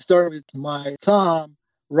 Start with my thumb,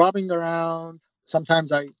 rubbing around.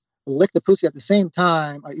 Sometimes I lick the pussy at the same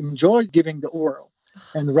time. I enjoy giving the oral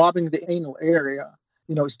and rubbing the anal area.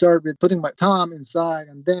 Start with putting my thumb inside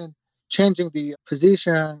and then changing the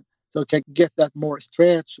position so I can get that more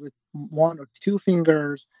stretch with one or two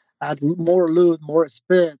fingers, add more lube, more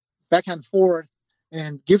spit, back and forth,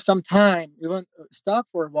 and give some time, even stop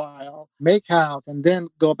for a while, make out, and then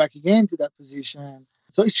go back again to that position.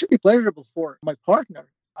 So it should be pleasurable for my partner.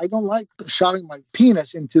 I don't like shoving my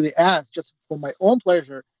penis into the ass just for my own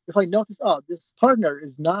pleasure. If I notice, this partner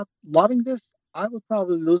is not loving this, I would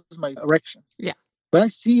probably lose my erection. Yeah. But I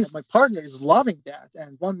see my partner is loving that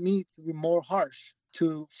and want me to be more harsh,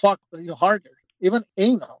 to fuck harder. Even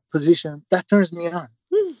anal position, that turns me on.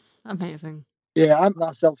 Amazing. Yeah, I'm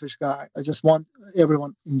not a selfish guy. I just want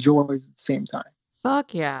everyone enjoys at the same time.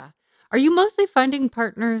 Fuck yeah. Are you mostly finding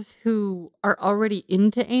partners who are already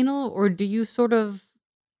into anal, or do you sort of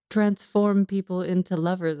transform people into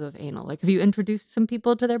lovers of anal? Like, have you introduced some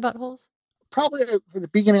people to their buttholes? Probably for the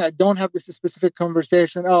beginning, I don't have this specific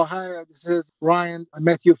conversation. Oh, hi, this is Ryan. I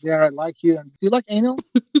met you there. I like you. And do you like anal?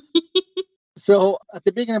 So at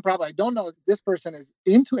the beginning, probably I don't know if this person is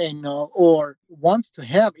into anal or wants to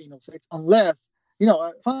have anal sex, unless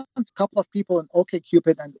I found a couple of people in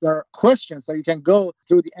OkCupid, and there are questions that you can go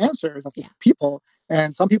through the answers of the people.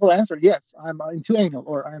 And some people answer, yes, I'm into anal,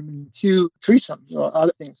 or I'm into threesome, or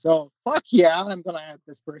other things. So fuck yeah, I'm gonna add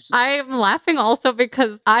this person. I'm laughing also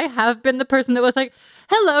because I have been the person that was like,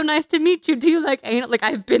 "Hello, nice to meet you. Do you like anal?" Like,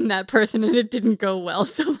 I've been that person and it didn't go well.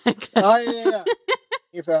 So like, Oh yeah.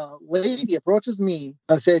 If a lady approaches me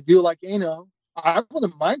and say, "Do you like anal?" I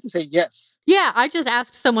wouldn't mind to say yes. yeah, I just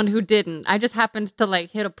asked someone who didn't. I just happened to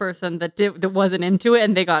like hit a person that wasn't into it,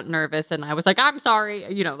 and they got nervous, and I was like, "I'm sorry,"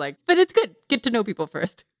 like. But it's good. Get to know people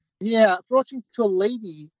first. Yeah, approaching to a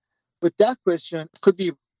lady with that question could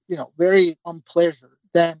be, very unpleasant.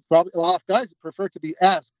 Then probably a lot of guys prefer to be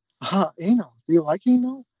asked, anal, do you like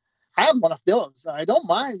anal? I'm one of those. I don't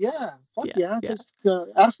mind. Yeah, fuck yeah. Yeah. Just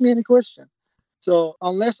ask me any question. So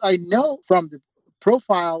unless I know from the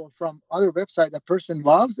profile or from other website that person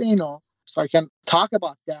loves anal, so I can talk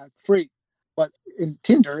about that free. But in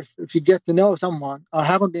Tinder, if you get to know someone, I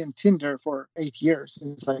haven't been in Tinder for 8 years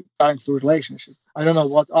since I got into a relationship. I don't know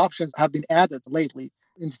what options have been added lately.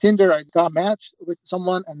 In Tinder, I got matched with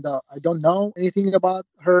someone, and I don't know anything about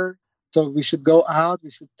her. So we should go out,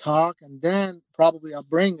 we should talk, and then probably I'll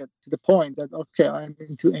bring it to the point that, okay, I'm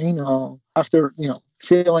into anal after,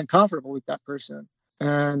 feeling comfortable with that person.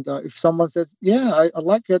 And if someone says, yeah, I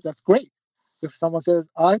like it, that's great. If someone says,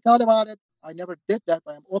 I thought about it, I never did that,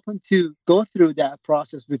 but I'm open to go through that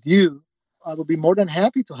process with you, I will be more than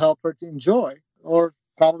happy to help her to enjoy. Or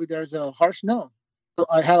probably there's a harsh no. So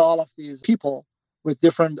I had all of these people with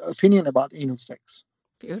different opinion about anal sex.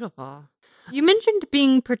 Beautiful. You mentioned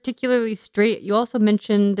being particularly straight. You also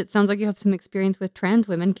mentioned it sounds like you have some experience with trans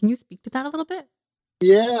women. Can you speak to that a little bit?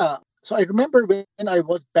 Yeah. So I remember when I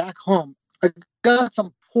was back home, I got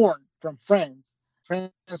some porn from friends,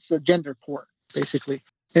 transgender porn, basically.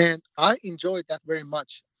 And I enjoyed that very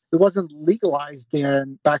much. It wasn't legalized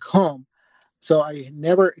then back home. So I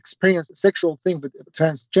never experienced a sexual thing with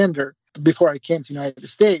transgender before I came to the United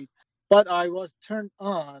States. But I was turned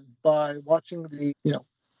on by watching the,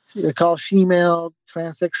 they call shemale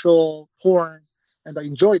transsexual porn, and I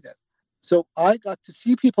enjoyed it. So I got to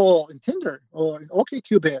see people in Tinder or in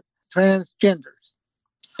OkCupid, transgenders.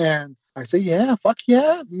 And I say, yeah, fuck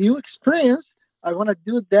yeah, new experience. I want to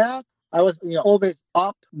do that. I was, always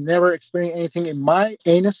up, never experiencing anything in my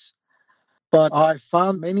anus. But I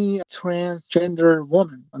found many transgender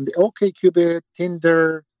women on the OkCupid,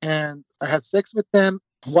 Tinder, and I had sex with them.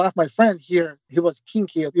 One of my friends here, he was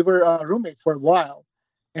kinky. We were roommates for a while,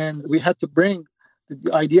 and we had to bring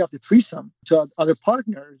the idea of the threesome to other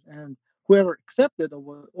partners, and whoever accepted or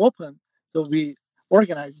were open. So we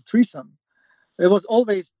organized a threesome. It was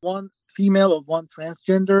always one female or one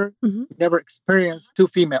transgender. Mm-hmm. Never experienced two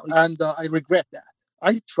female, and I regret that.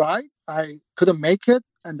 I tried. I couldn't make it,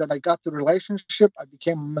 and then I got the relationship. I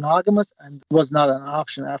became monogamous, and it was not an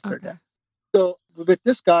option after that. So with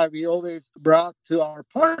this guy, we always brought to our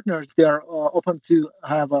partners. They are open to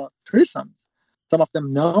have threesomes. Some of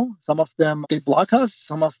them no. Some of them they block us.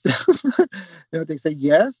 Some of them, they say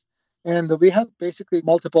yes. And we had basically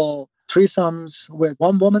multiple threesomes with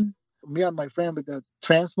one woman. Me and my friend with a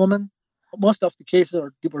trans woman. Most of the cases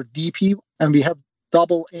were DP, and we have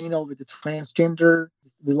double anal with the transgender.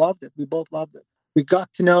 We loved it. We both loved it. We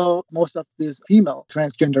got to know most of these female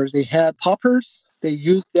transgenders. They had poppers. They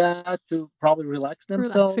used that to probably relax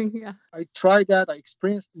themselves. Relaxing, yeah. I tried that. I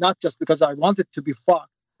experienced not just because I wanted to be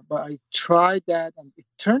fucked, but I tried that and it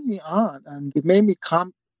turned me on and it made me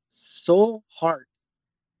come so hard.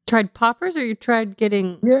 Tried poppers or you tried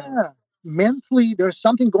getting... Yeah. Mentally, there's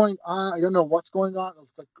something going on. I don't know what's going on.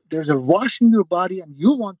 It's like there's a rush in your body and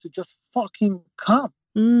you want to just fucking come.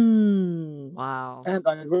 Wow. And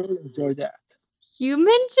I really enjoy that. You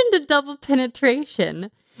mentioned a double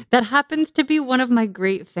penetration. That happens to be one of my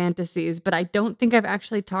great fantasies, but I don't think I've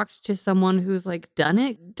actually talked to someone who's like done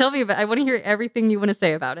it. Tell me about it. I want to hear everything you want to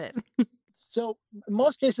say about it. So in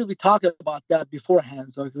most cases, we talk about that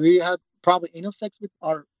beforehand. So we had probably anal sex with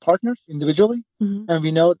our partners individually, and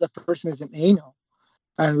we know the person is an anal.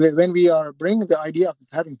 And when we are bringing the idea of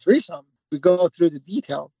having threesome, we go through the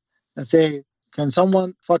detail and say, can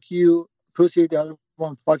someone fuck you pussy, the other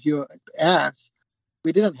one fuck you ass?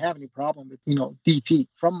 We didn't have any problem with, DP.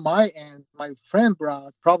 From my end, my friend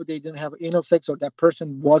brought, probably they didn't have anal sex or that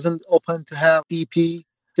person wasn't open to have DP.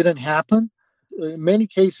 Didn't happen. In many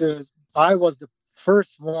cases, I was the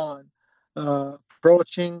first one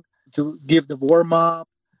approaching to give the warm up,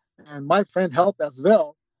 and my friend helped as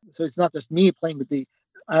well. So it's not just me playing with the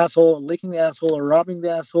asshole, licking the asshole, or rubbing the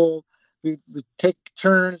asshole. We take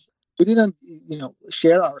turns. We didn't,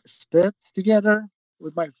 share our spit together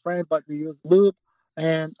with my friend, but we used lube.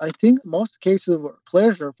 And I think most cases were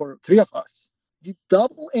pleasure for three of us. The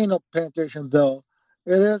double anal penetration, though,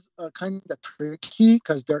 it is kind of tricky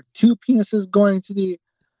because there are two penises going to the.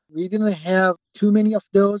 We didn't have too many of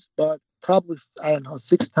those, but probably, I don't know,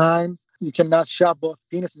 6 times. You cannot shove both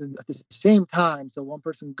penises in at the same time. So one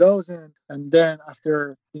person goes in, and then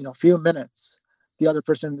after, a few minutes, the other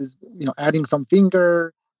person is, adding some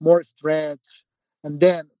finger, more stretch, and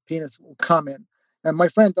then penis will come in. And my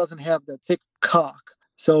friend doesn't have the thick cock.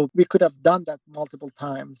 So we could have done that multiple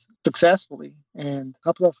times successfully. And a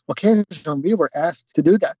couple of occasions we were asked to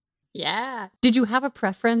do that. Yeah. Did you have a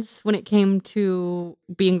preference when it came to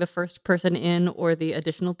being the first person in or the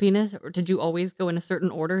additional penis? Or did you always go in a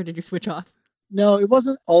certain order? Did you switch off? No, it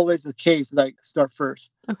wasn't always the case that I start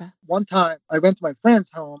first. Okay. One time I went to my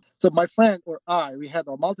friend's home. So my friend or we had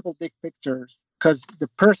multiple dick pictures because the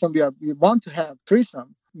person we want to have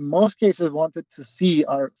threesome, in most cases wanted to see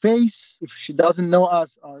our face. If she doesn't know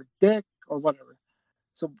us, our dick or whatever.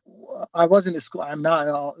 So I was in the school. I'm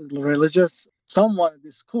not religious. Someone at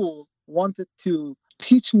the school wanted to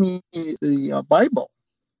teach me the Bible.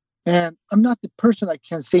 And I'm not the person I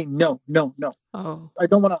can say no, no, no. Oh. I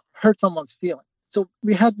don't want to hurt someone's feeling. So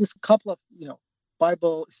we had this couple of,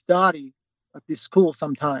 Bible study at this school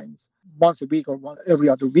sometimes, once a week or every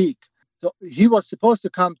other week. So he was supposed to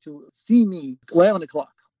come to see me 11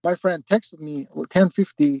 o'clock. My friend texted me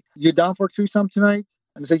 10:50, you down for threesome tonight?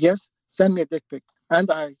 And I said, yes, send me a dick pic.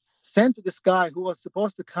 And I sent to this guy who was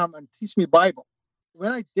supposed to come and teach me Bible.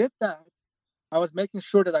 When I did that, I was making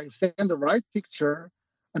sure that I sent the right picture.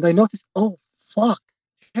 And I noticed, oh, fuck,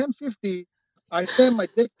 10:50, I sent my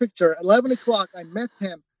dick picture. 11 o'clock, I met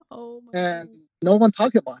him. Oh my And God. no one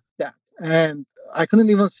talked about that. And I couldn't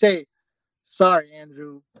even say, sorry,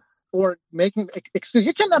 Andrew, or making excuse.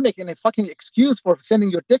 You cannot make any fucking excuse for sending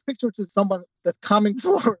your dick picture to someone that's coming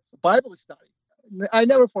for Bible study. I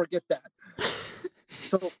never forget that.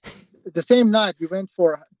 So the same night we went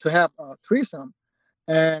to have a threesome,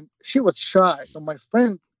 and she was shy. So my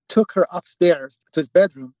friend took her upstairs to his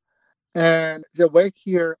bedroom and he said, wait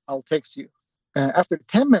here, I'll text you. And after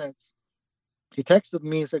 10 minutes, he texted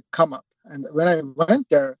me and said, come up. And when I went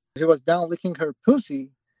there, he was down licking her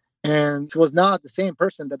pussy. And she was not the same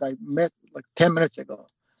person that I met like 10 minutes ago.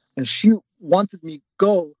 And she wanted me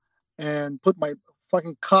go and put my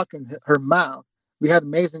fucking cock in her mouth. We had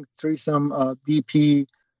amazing threesome DP.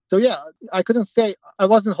 So yeah, I couldn't say, I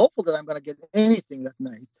wasn't hopeful that I'm going to get anything that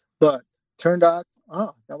night. But turned out,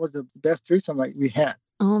 that was the best threesome we had.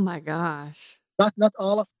 Oh my gosh. Not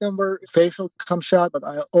all of them were facial cum shot, but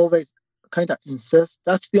I always kind of insist.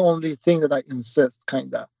 That's the only thing that I insist,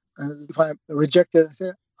 kind of. And if I reject it, I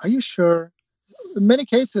say, are you sure? In many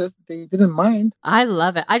cases, they didn't mind. I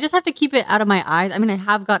love it. I just have to keep it out of my eyes. I mean, I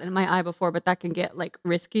have gotten in my eye before, but that can get like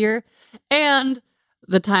riskier. And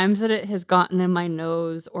the times that it has gotten in my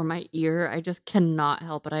nose or my ear, I just cannot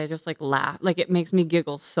help it. I just like laugh. Like it makes me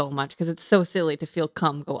giggle so much because it's so silly to feel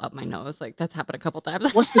cum go up my nose. Like that's happened a couple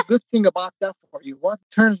times. What's the good thing about that for you? What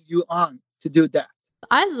turns you on to do that?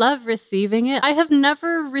 I love receiving it. I have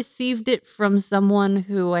never received it from someone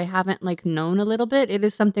who I haven't like known a little bit. It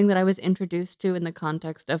is something that I was introduced to in the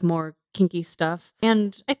context of more kinky stuff.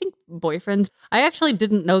 And I think boyfriends, I actually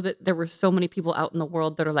didn't know that there were so many people out in the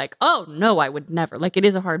world that are like, oh no, I would never. Like it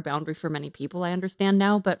is a hard boundary for many people, I understand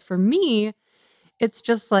now. But for me, it's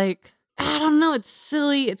just like, I don't know, it's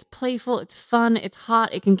silly, it's playful, it's fun, it's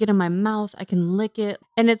hot, it can get in my mouth, I can lick it.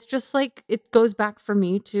 And it's just like, it goes back for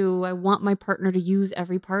me to, I want my partner to use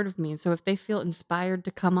every part of me. So if they feel inspired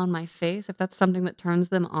to come on my face, if that's something that turns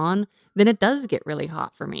them on, then it does get really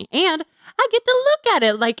hot for me. And I get to look at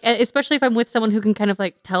it, like, especially if I'm with someone who can kind of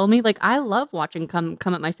like tell me, like, I love watching come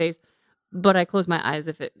at my face. But I close my eyes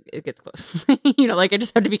if it gets close. Like I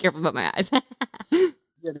just have to be careful about my eyes.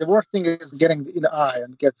 Yeah, the worst thing is getting in the eye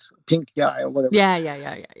and gets pink eye or whatever. Yeah.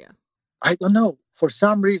 I don't know. For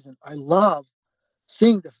some reason, I love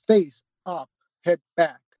seeing the face up, head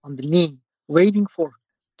back on the knee, waiting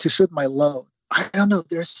to shoot my load. I don't know.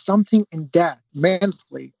 There's something in that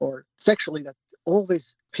mentally or sexually that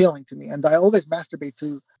always appealing to me, and I always masturbate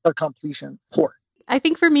to a completion porn. I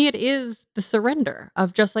think for me, it is the surrender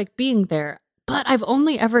of just like being there. But I've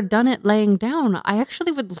only ever done it laying down. I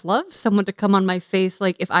actually would love someone to come on my face,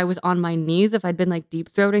 like if I was on my knees, if I'd been like deep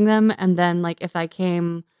throating them, and then like if I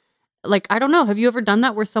came, like I don't know. Have you ever done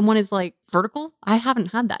that where someone is like vertical? I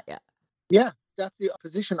haven't had that yet. Yeah, that's the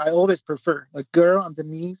position I always prefer. Like girl on the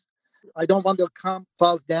knees. I don't want the cum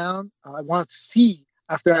falls down. I want to see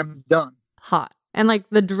after I'm done. Hot. And like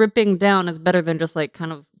the dripping down is better than just like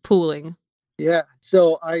kind of pooling. Yeah.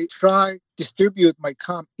 So I try distribute my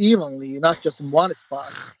cum evenly, not just in one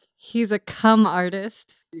spot. He's a cum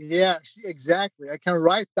artist. Yeah, exactly. I can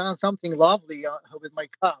write down something lovely with my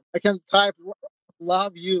cum. I can type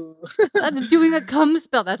love you. That's doing a cum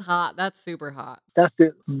spell. That's hot. That's super hot. That's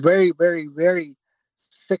the very, very, very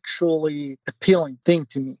sexually appealing thing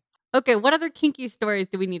to me. Okay, what other kinky stories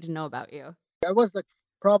do we need to know about you? I was like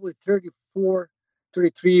probably 34,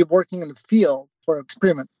 33, working in the field for an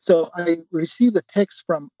experiment. So I received a text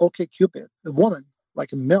from OkCupid, a woman,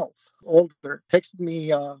 like a MILF, older, texted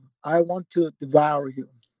me, I want to devour you.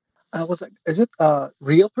 I was like, is it a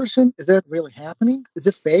real person? Is it really happening? Is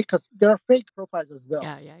it fake? Because there are fake profiles as well.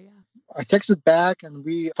 Yeah. I texted back and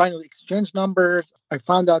we finally exchanged numbers. I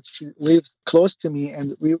found out she lives close to me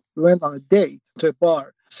and we went on a date to a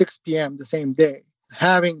bar, 6 p.m. the same day,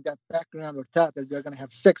 having that background or thought that we're going to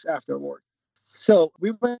have sex afterward. So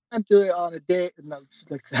we went on a date,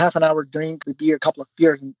 like half an hour drink, a beer, a couple of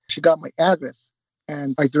beers, and she got my address.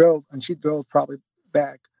 And I drove, and she drove probably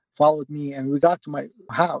back, followed me, and we got to my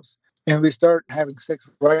house. And we started having sex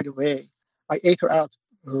right away. I ate her out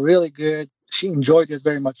really good. She enjoyed it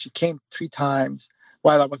very much. She came 3 times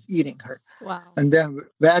while I was eating her. Wow. And then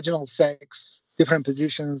vaginal sex, different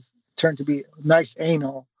positions, turned to be nice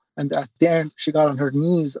anal. And at the end, she got on her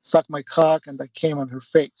knees, sucked my cock, and I came on her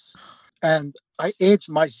face. And I aged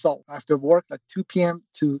myself after work at 2 p.m.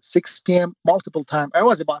 to 6 p.m. multiple times. I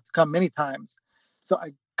was about to come many times. So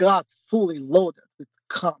I got fully loaded with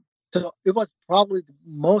cum. So it was probably the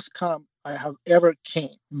most cum I have ever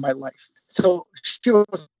came in my life. So she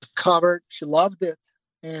was covered. She loved it.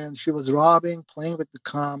 And she was robbing, playing with the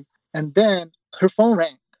cum. And then her phone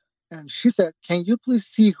rang. And she said, can you please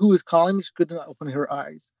see who is calling me? She couldn't open her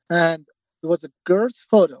eyes. And it was a girl's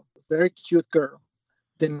photo, a very cute girl.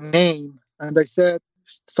 The name. And I said,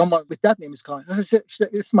 someone with that name is calling. She said,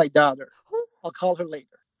 it's my daughter. I'll call her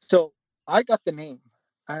later. So I got the name.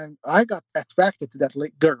 And I got attracted to that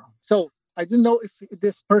girl. So I didn't know if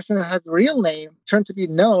this person has a real name. Turned to be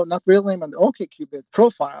no, not real name on the OkCupid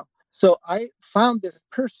profile. So I found this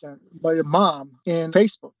person by the mom in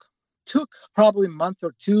Facebook. Took probably a month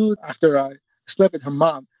or two after I slept with her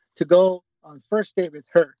mom to go on first date with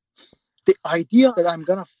her. The idea that I'm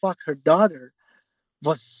gonna fuck her daughter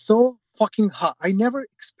was so fucking hot. I never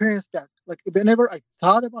experienced that. Like whenever I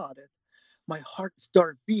thought about it, my heart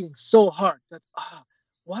started beating so hard that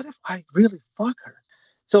what if I really fuck her?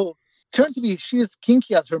 So turned to be she is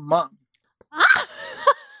kinky as her mom.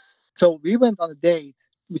 So we went on a date.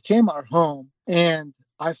 We came our home and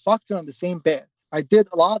I fucked her on the same bed. I did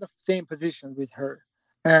a lot of same position with her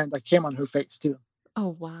and I came on her face too.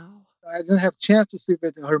 Oh, wow. I didn't have a chance to sleep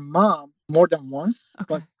with her mom more than once,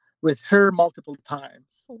 but with her multiple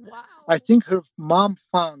times. Wow. I think her mom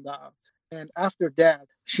found out. And after that,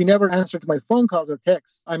 she never answered my phone calls or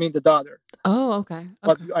texts. I mean, the daughter. Oh, okay.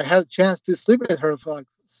 But I had a chance to sleep with her for like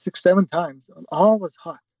 6, 7 times. And all was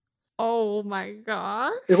hot. Oh my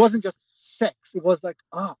God. It wasn't just sex. It was like,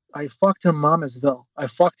 I fucked her mom as well. I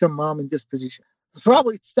fucked her mom in this position.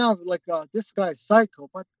 Probably it sounds like this guy is psycho,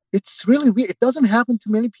 but it's really weird. It doesn't happen to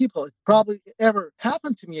many people. It probably ever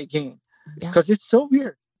happened to me again because it's so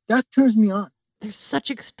weird. That turns me on. There's such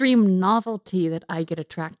extreme novelty that I get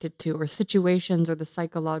attracted to, or situations, or the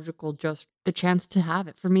psychological, just the chance to have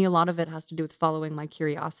it. For me, a lot of it has to do with following my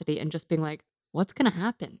curiosity and just being like, what's going to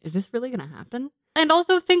happen? Is this really going to happen? And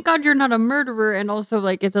also, thank God you're not a murderer. And also,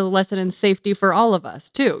 like, it's a lesson in safety for all of us,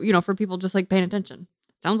 too. You know, for people just like paying attention.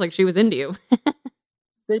 Sounds like she was into you.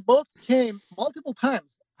 They both came multiple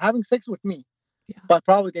times having sex with me. Yeah. But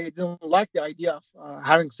probably they didn't like the idea of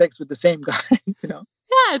having sex with the same guy, you know?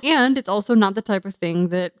 Yeah, and it's also not the type of thing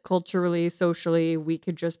that culturally, socially, we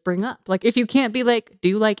could just bring up. Like, if you can't be like, do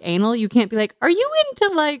you like anal? You can't be like, are you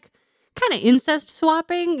into like kind of incest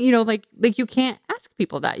swapping? You know, like you can't ask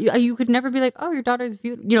people that. You could never be like, oh, your daughter's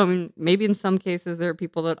beautiful. You know, I mean, maybe in some cases there are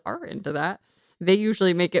people that are into that. They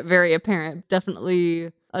usually make it very apparent.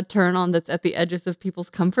 Definitely a turn on that's at the edges of people's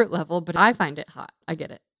comfort level, but I find it hot. I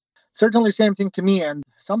get it. Certainly same thing to me, and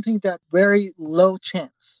something that very low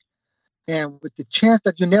chance. And with the chance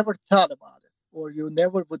that you never thought about it or you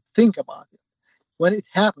never would think about it. when it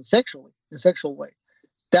happens sexually, in a sexual way,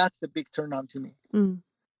 that's the big turn on to me. Mm.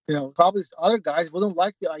 Probably other guys wouldn't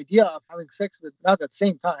like the idea of having sex with, not at the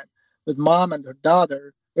same time, with mom and her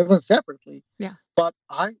daughter, even separately. Yeah. But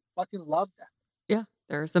I fucking love that. Yeah.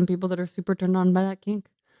 There are some people that are super turned on by that kink.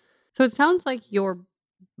 So it sounds like your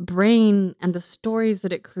brain and the stories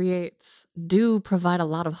that it creates do provide a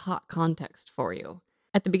lot of hot context for you.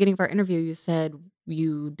 At the beginning of our interview, you said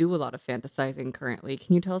you do a lot of fantasizing currently.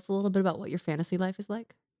 Can you tell us a little bit about what your fantasy life is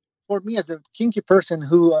like? For me, as a kinky person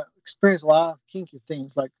who experienced a lot of kinky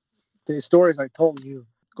things, like the stories I told you,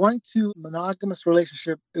 going to monogamous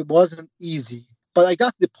relationship, it wasn't easy. But I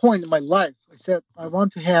got to the point in my life. I said, I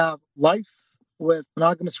want to have life with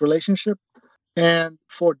monogamous relationship. And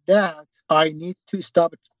for that, I need to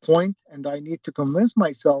stop at the point and I need to convince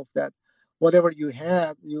myself that whatever you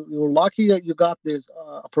had, you're lucky that you got these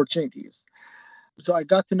opportunities. So I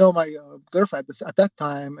got to know my girlfriend at that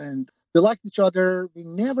time, and we liked each other. We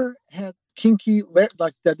never had kinky,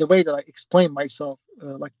 like the way that I explain myself,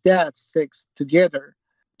 like that, sex together.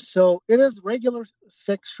 So it is regular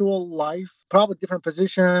sexual life, probably different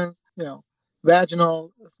positions,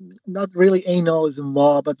 vaginal, not really anal is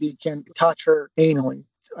involved, but we can touch her anally.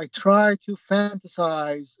 I try to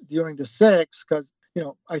fantasize during the sex because,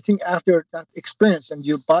 I think after that experience and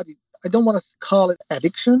your body, I don't want to call it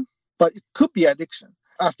addiction, but it could be addiction.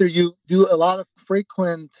 After you do a lot of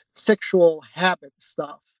frequent sexual habit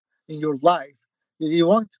stuff in your life, you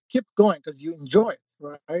want to keep going because you enjoy it,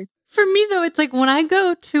 right? For me, though, it's like when I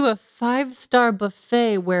go to a 5-star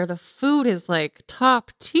buffet where the food is like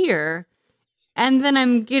top tier, and then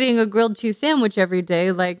I'm getting a grilled cheese sandwich every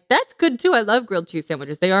day, like that's good too. I love grilled cheese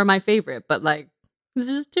sandwiches. They are my favorite, but like this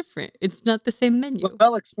is different. It's not the same menu.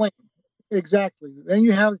 Well explained. Exactly. When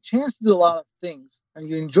you have the chance to do a lot of things and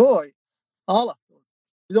you enjoy all of those,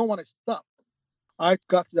 you don't want to stop. I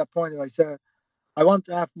got to that point where I said, I want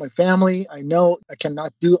to have my family. I know I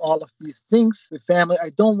cannot do all of these things with family.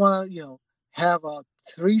 I don't want to, have a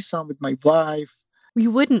threesome with my wife.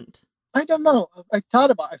 You wouldn't. I don't know. I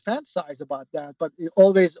fantasize about that, but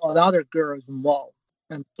always another girl is involved.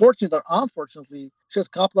 And fortunately or unfortunately, just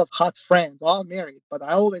a couple of hot friends, all married, but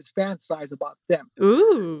I always fantasize about them.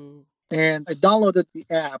 Ooh. And I downloaded the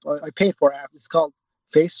app. I paid for an app. It's called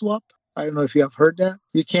Face Swap. I don't know if you have heard that.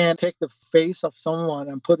 You can take the face of someone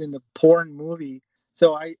and put in the porn movie.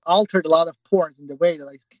 So I altered a lot of porns in the way that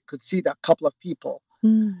I could see that couple of people.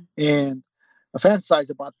 And I fantasize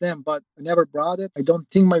about them, but I never brought it. I don't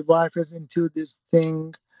think my wife is into this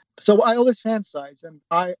thing. So I always fantasize, and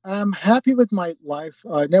I am happy with my life.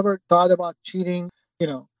 I never thought about cheating.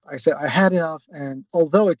 I said I had enough, and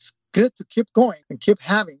although it's good to keep going and keep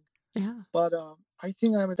having, but I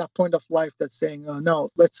think I'm at that point of life that's saying,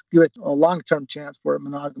 no, let's give it a long-term chance for a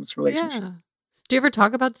monogamous relationship. Yeah. Do you ever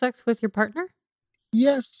talk about sex with your partner?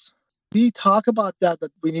 Yes, we talk about that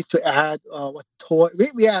we need to add what toy.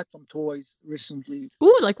 We add some toys recently.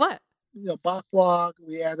 Ooh, like what? Butt plug.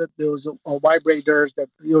 We added those vibrators that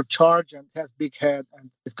you charge and has big head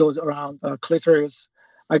and it goes around clitoris.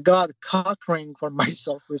 I got a cock ring for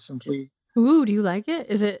myself recently. Ooh, do you like it?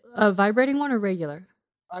 Is it a vibrating one or regular?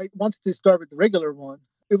 I wanted to start with the regular one.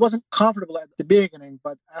 It wasn't comfortable at the beginning,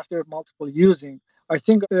 but after multiple using, I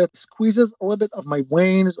think it squeezes a little bit of my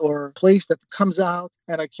veins or place that comes out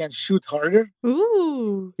and I can shoot harder.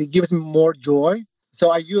 Ooh. It gives me more joy. So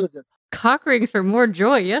I use it. Cock rings for more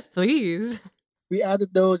joy. Yes, please. We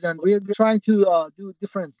added those and we're trying to do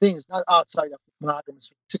different things, not outside of monogamous,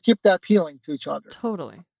 to keep that appealing to each other.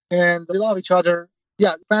 Totally. And we love each other.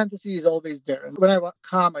 Yeah, fantasy is always there. And when I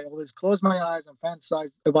come, I always close my eyes and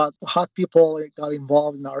fantasize about hot people that got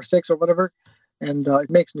involved in our sex or whatever. And it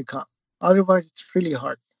makes me calm. Otherwise, it's really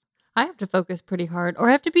hard. I have to focus pretty hard, or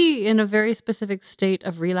I have to be in a very specific state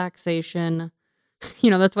of relaxation.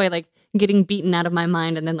 That's why like getting beaten out of my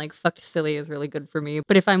mind and then like fucked silly is really good for me.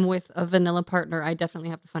 But if I'm with a vanilla partner, I definitely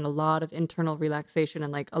have to find a lot of internal relaxation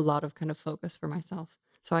and like a lot of kind of focus for myself.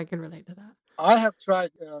 So I can relate to that. I have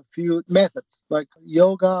tried a few methods like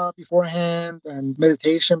yoga beforehand and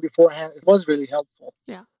meditation beforehand. It was really helpful.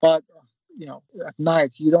 Yeah. But, at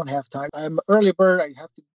night, you don't have time. I'm an early bird. I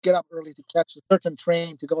have to get up early to catch a certain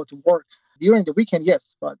train to go to work. During the weekend,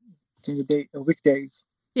 yes, but in the weekdays.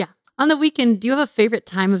 Yeah. On the weekend, do you have a favorite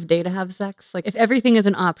time of day to have sex? Like if everything is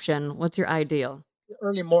an option, what's your ideal?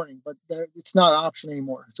 Early morning, but it's not an option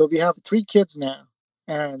anymore. So we have 3 kids now,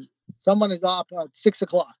 and someone is up at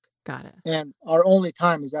 6:00. Got it. And our only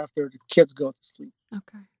time is after the kids go to sleep.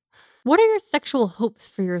 Okay. What are your sexual hopes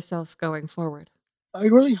for yourself going forward? I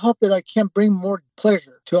really hope that I can bring more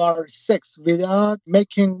pleasure to our sex without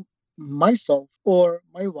making myself or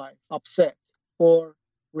my wife upset or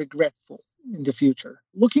regretful. in the future.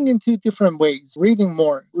 Looking into different ways, reading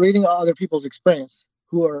more, reading other people's experience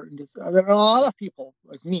who are in this. There are a lot of people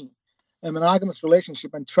like me in a monogamous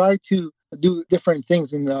relationship and try to do different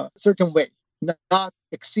things in a certain way, not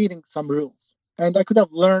exceeding some rules. And I could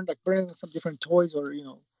have learned like bringing some different toys or,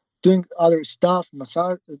 doing other stuff,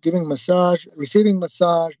 massage, giving massage, receiving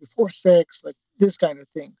massage before sex, like this kind of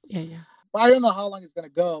thing. Yeah, yeah. I don't know how long it's going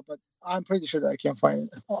to go, but I'm pretty sure that I can find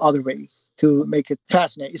other ways to make it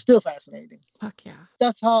fascinating. It's still fascinating. Fuck yeah.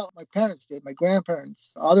 That's how my parents did, my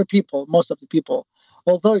grandparents, other people, most of the people.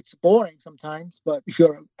 Although it's boring sometimes, but if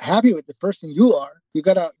you're happy with the person you are, you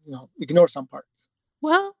gotta, ignore some parts.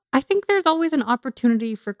 Well, I think there's always an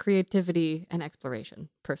opportunity for creativity and exploration,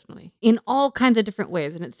 personally, in all kinds of different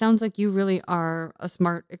ways. And it sounds like you really are a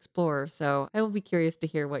smart explorer. So I will be curious to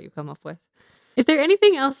hear what you come up with. Is there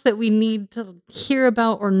anything else that we need to hear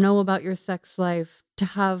about or know about your sex life to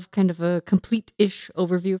have kind of a complete-ish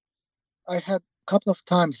overview? I had a couple of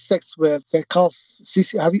times sex with they call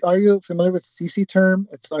CC. Are you familiar with CC term?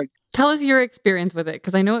 It's like Tell us your experience with it,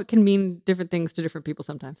 because I know it can mean different things to different people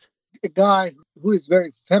sometimes. a guy who is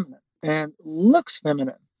very feminine and looks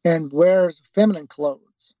feminine and wears feminine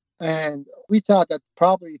clothes. And we thought that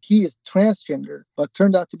probably he is transgender, but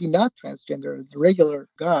turned out to be not transgender. It's a regular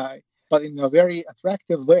guy, but in a very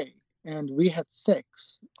attractive way. And we had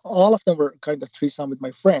sex. All of them were kind of threesome with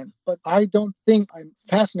my friend, but I don't think I'm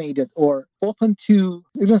fascinated or open to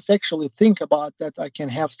even sexually think about that I can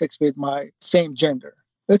have sex with my same gender.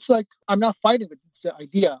 It's like I'm not fighting with this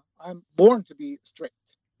idea. I'm born to be straight.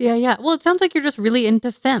 Yeah, yeah. Well, it sounds like you're just really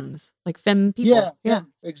into femmes, like femme people. Yeah,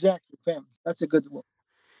 femmes, exactly, femmes. That's a good one.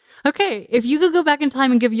 Okay, if you could go back in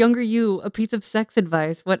time and give younger you a piece of sex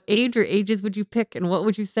advice, what age or ages would you pick and what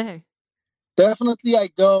would you say? Definitely, I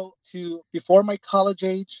go to before my college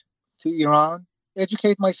age to Iran,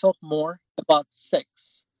 educate myself more about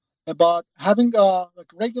sex, about having a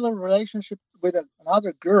like regular relationship with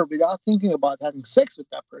another girl without thinking about having sex with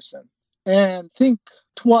that person, and think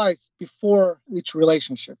twice before each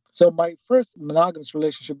relationship. So my first monogamous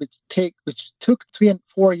relationship, which took 3 and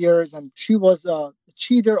 4 years, and she was a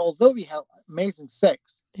cheater. Although we had amazing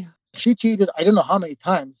sex, Yeah. she cheated. I don't know how many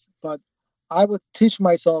times, but I would teach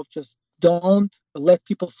myself just don't let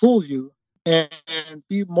people fool you and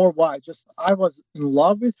be more wise. Just I was in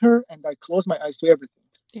love with her and I closed my eyes to everything.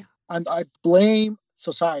 Yeah. And I blame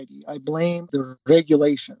society. I blame the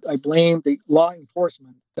regulation. I blame the law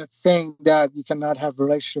enforcement that's saying that you cannot have a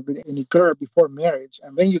relationship with any girl before marriage.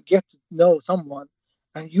 And when you get to know someone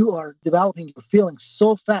and you are developing your feelings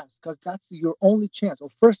so fast because that's your only chance or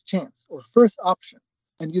first option.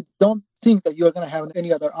 And you don't think that you're going to have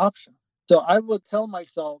any other option. So I would tell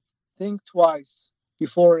myself, think twice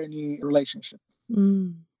before any relationship.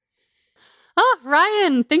 Mm. Oh,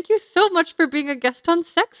 Ryan, thank you so much for being a guest on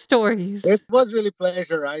Sex Stories. It was really a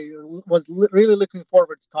pleasure. I was really looking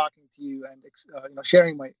forward to talking to you and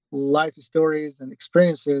sharing my life stories and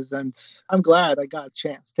experiences. And I'm glad I got a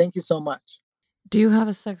chance. Thank you so much. Do you have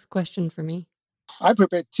a sex question for me? I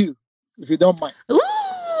prepared two, if you don't mind. Ooh,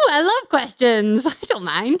 I love questions. I don't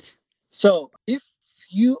mind. So if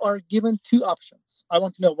you are given two options, I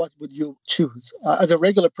want to know what would you choose as a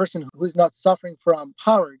regular person who is not suffering from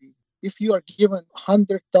poverty. If you are given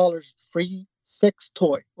 $100 free sex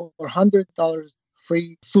toy or $100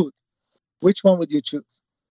 free food, which one would you choose?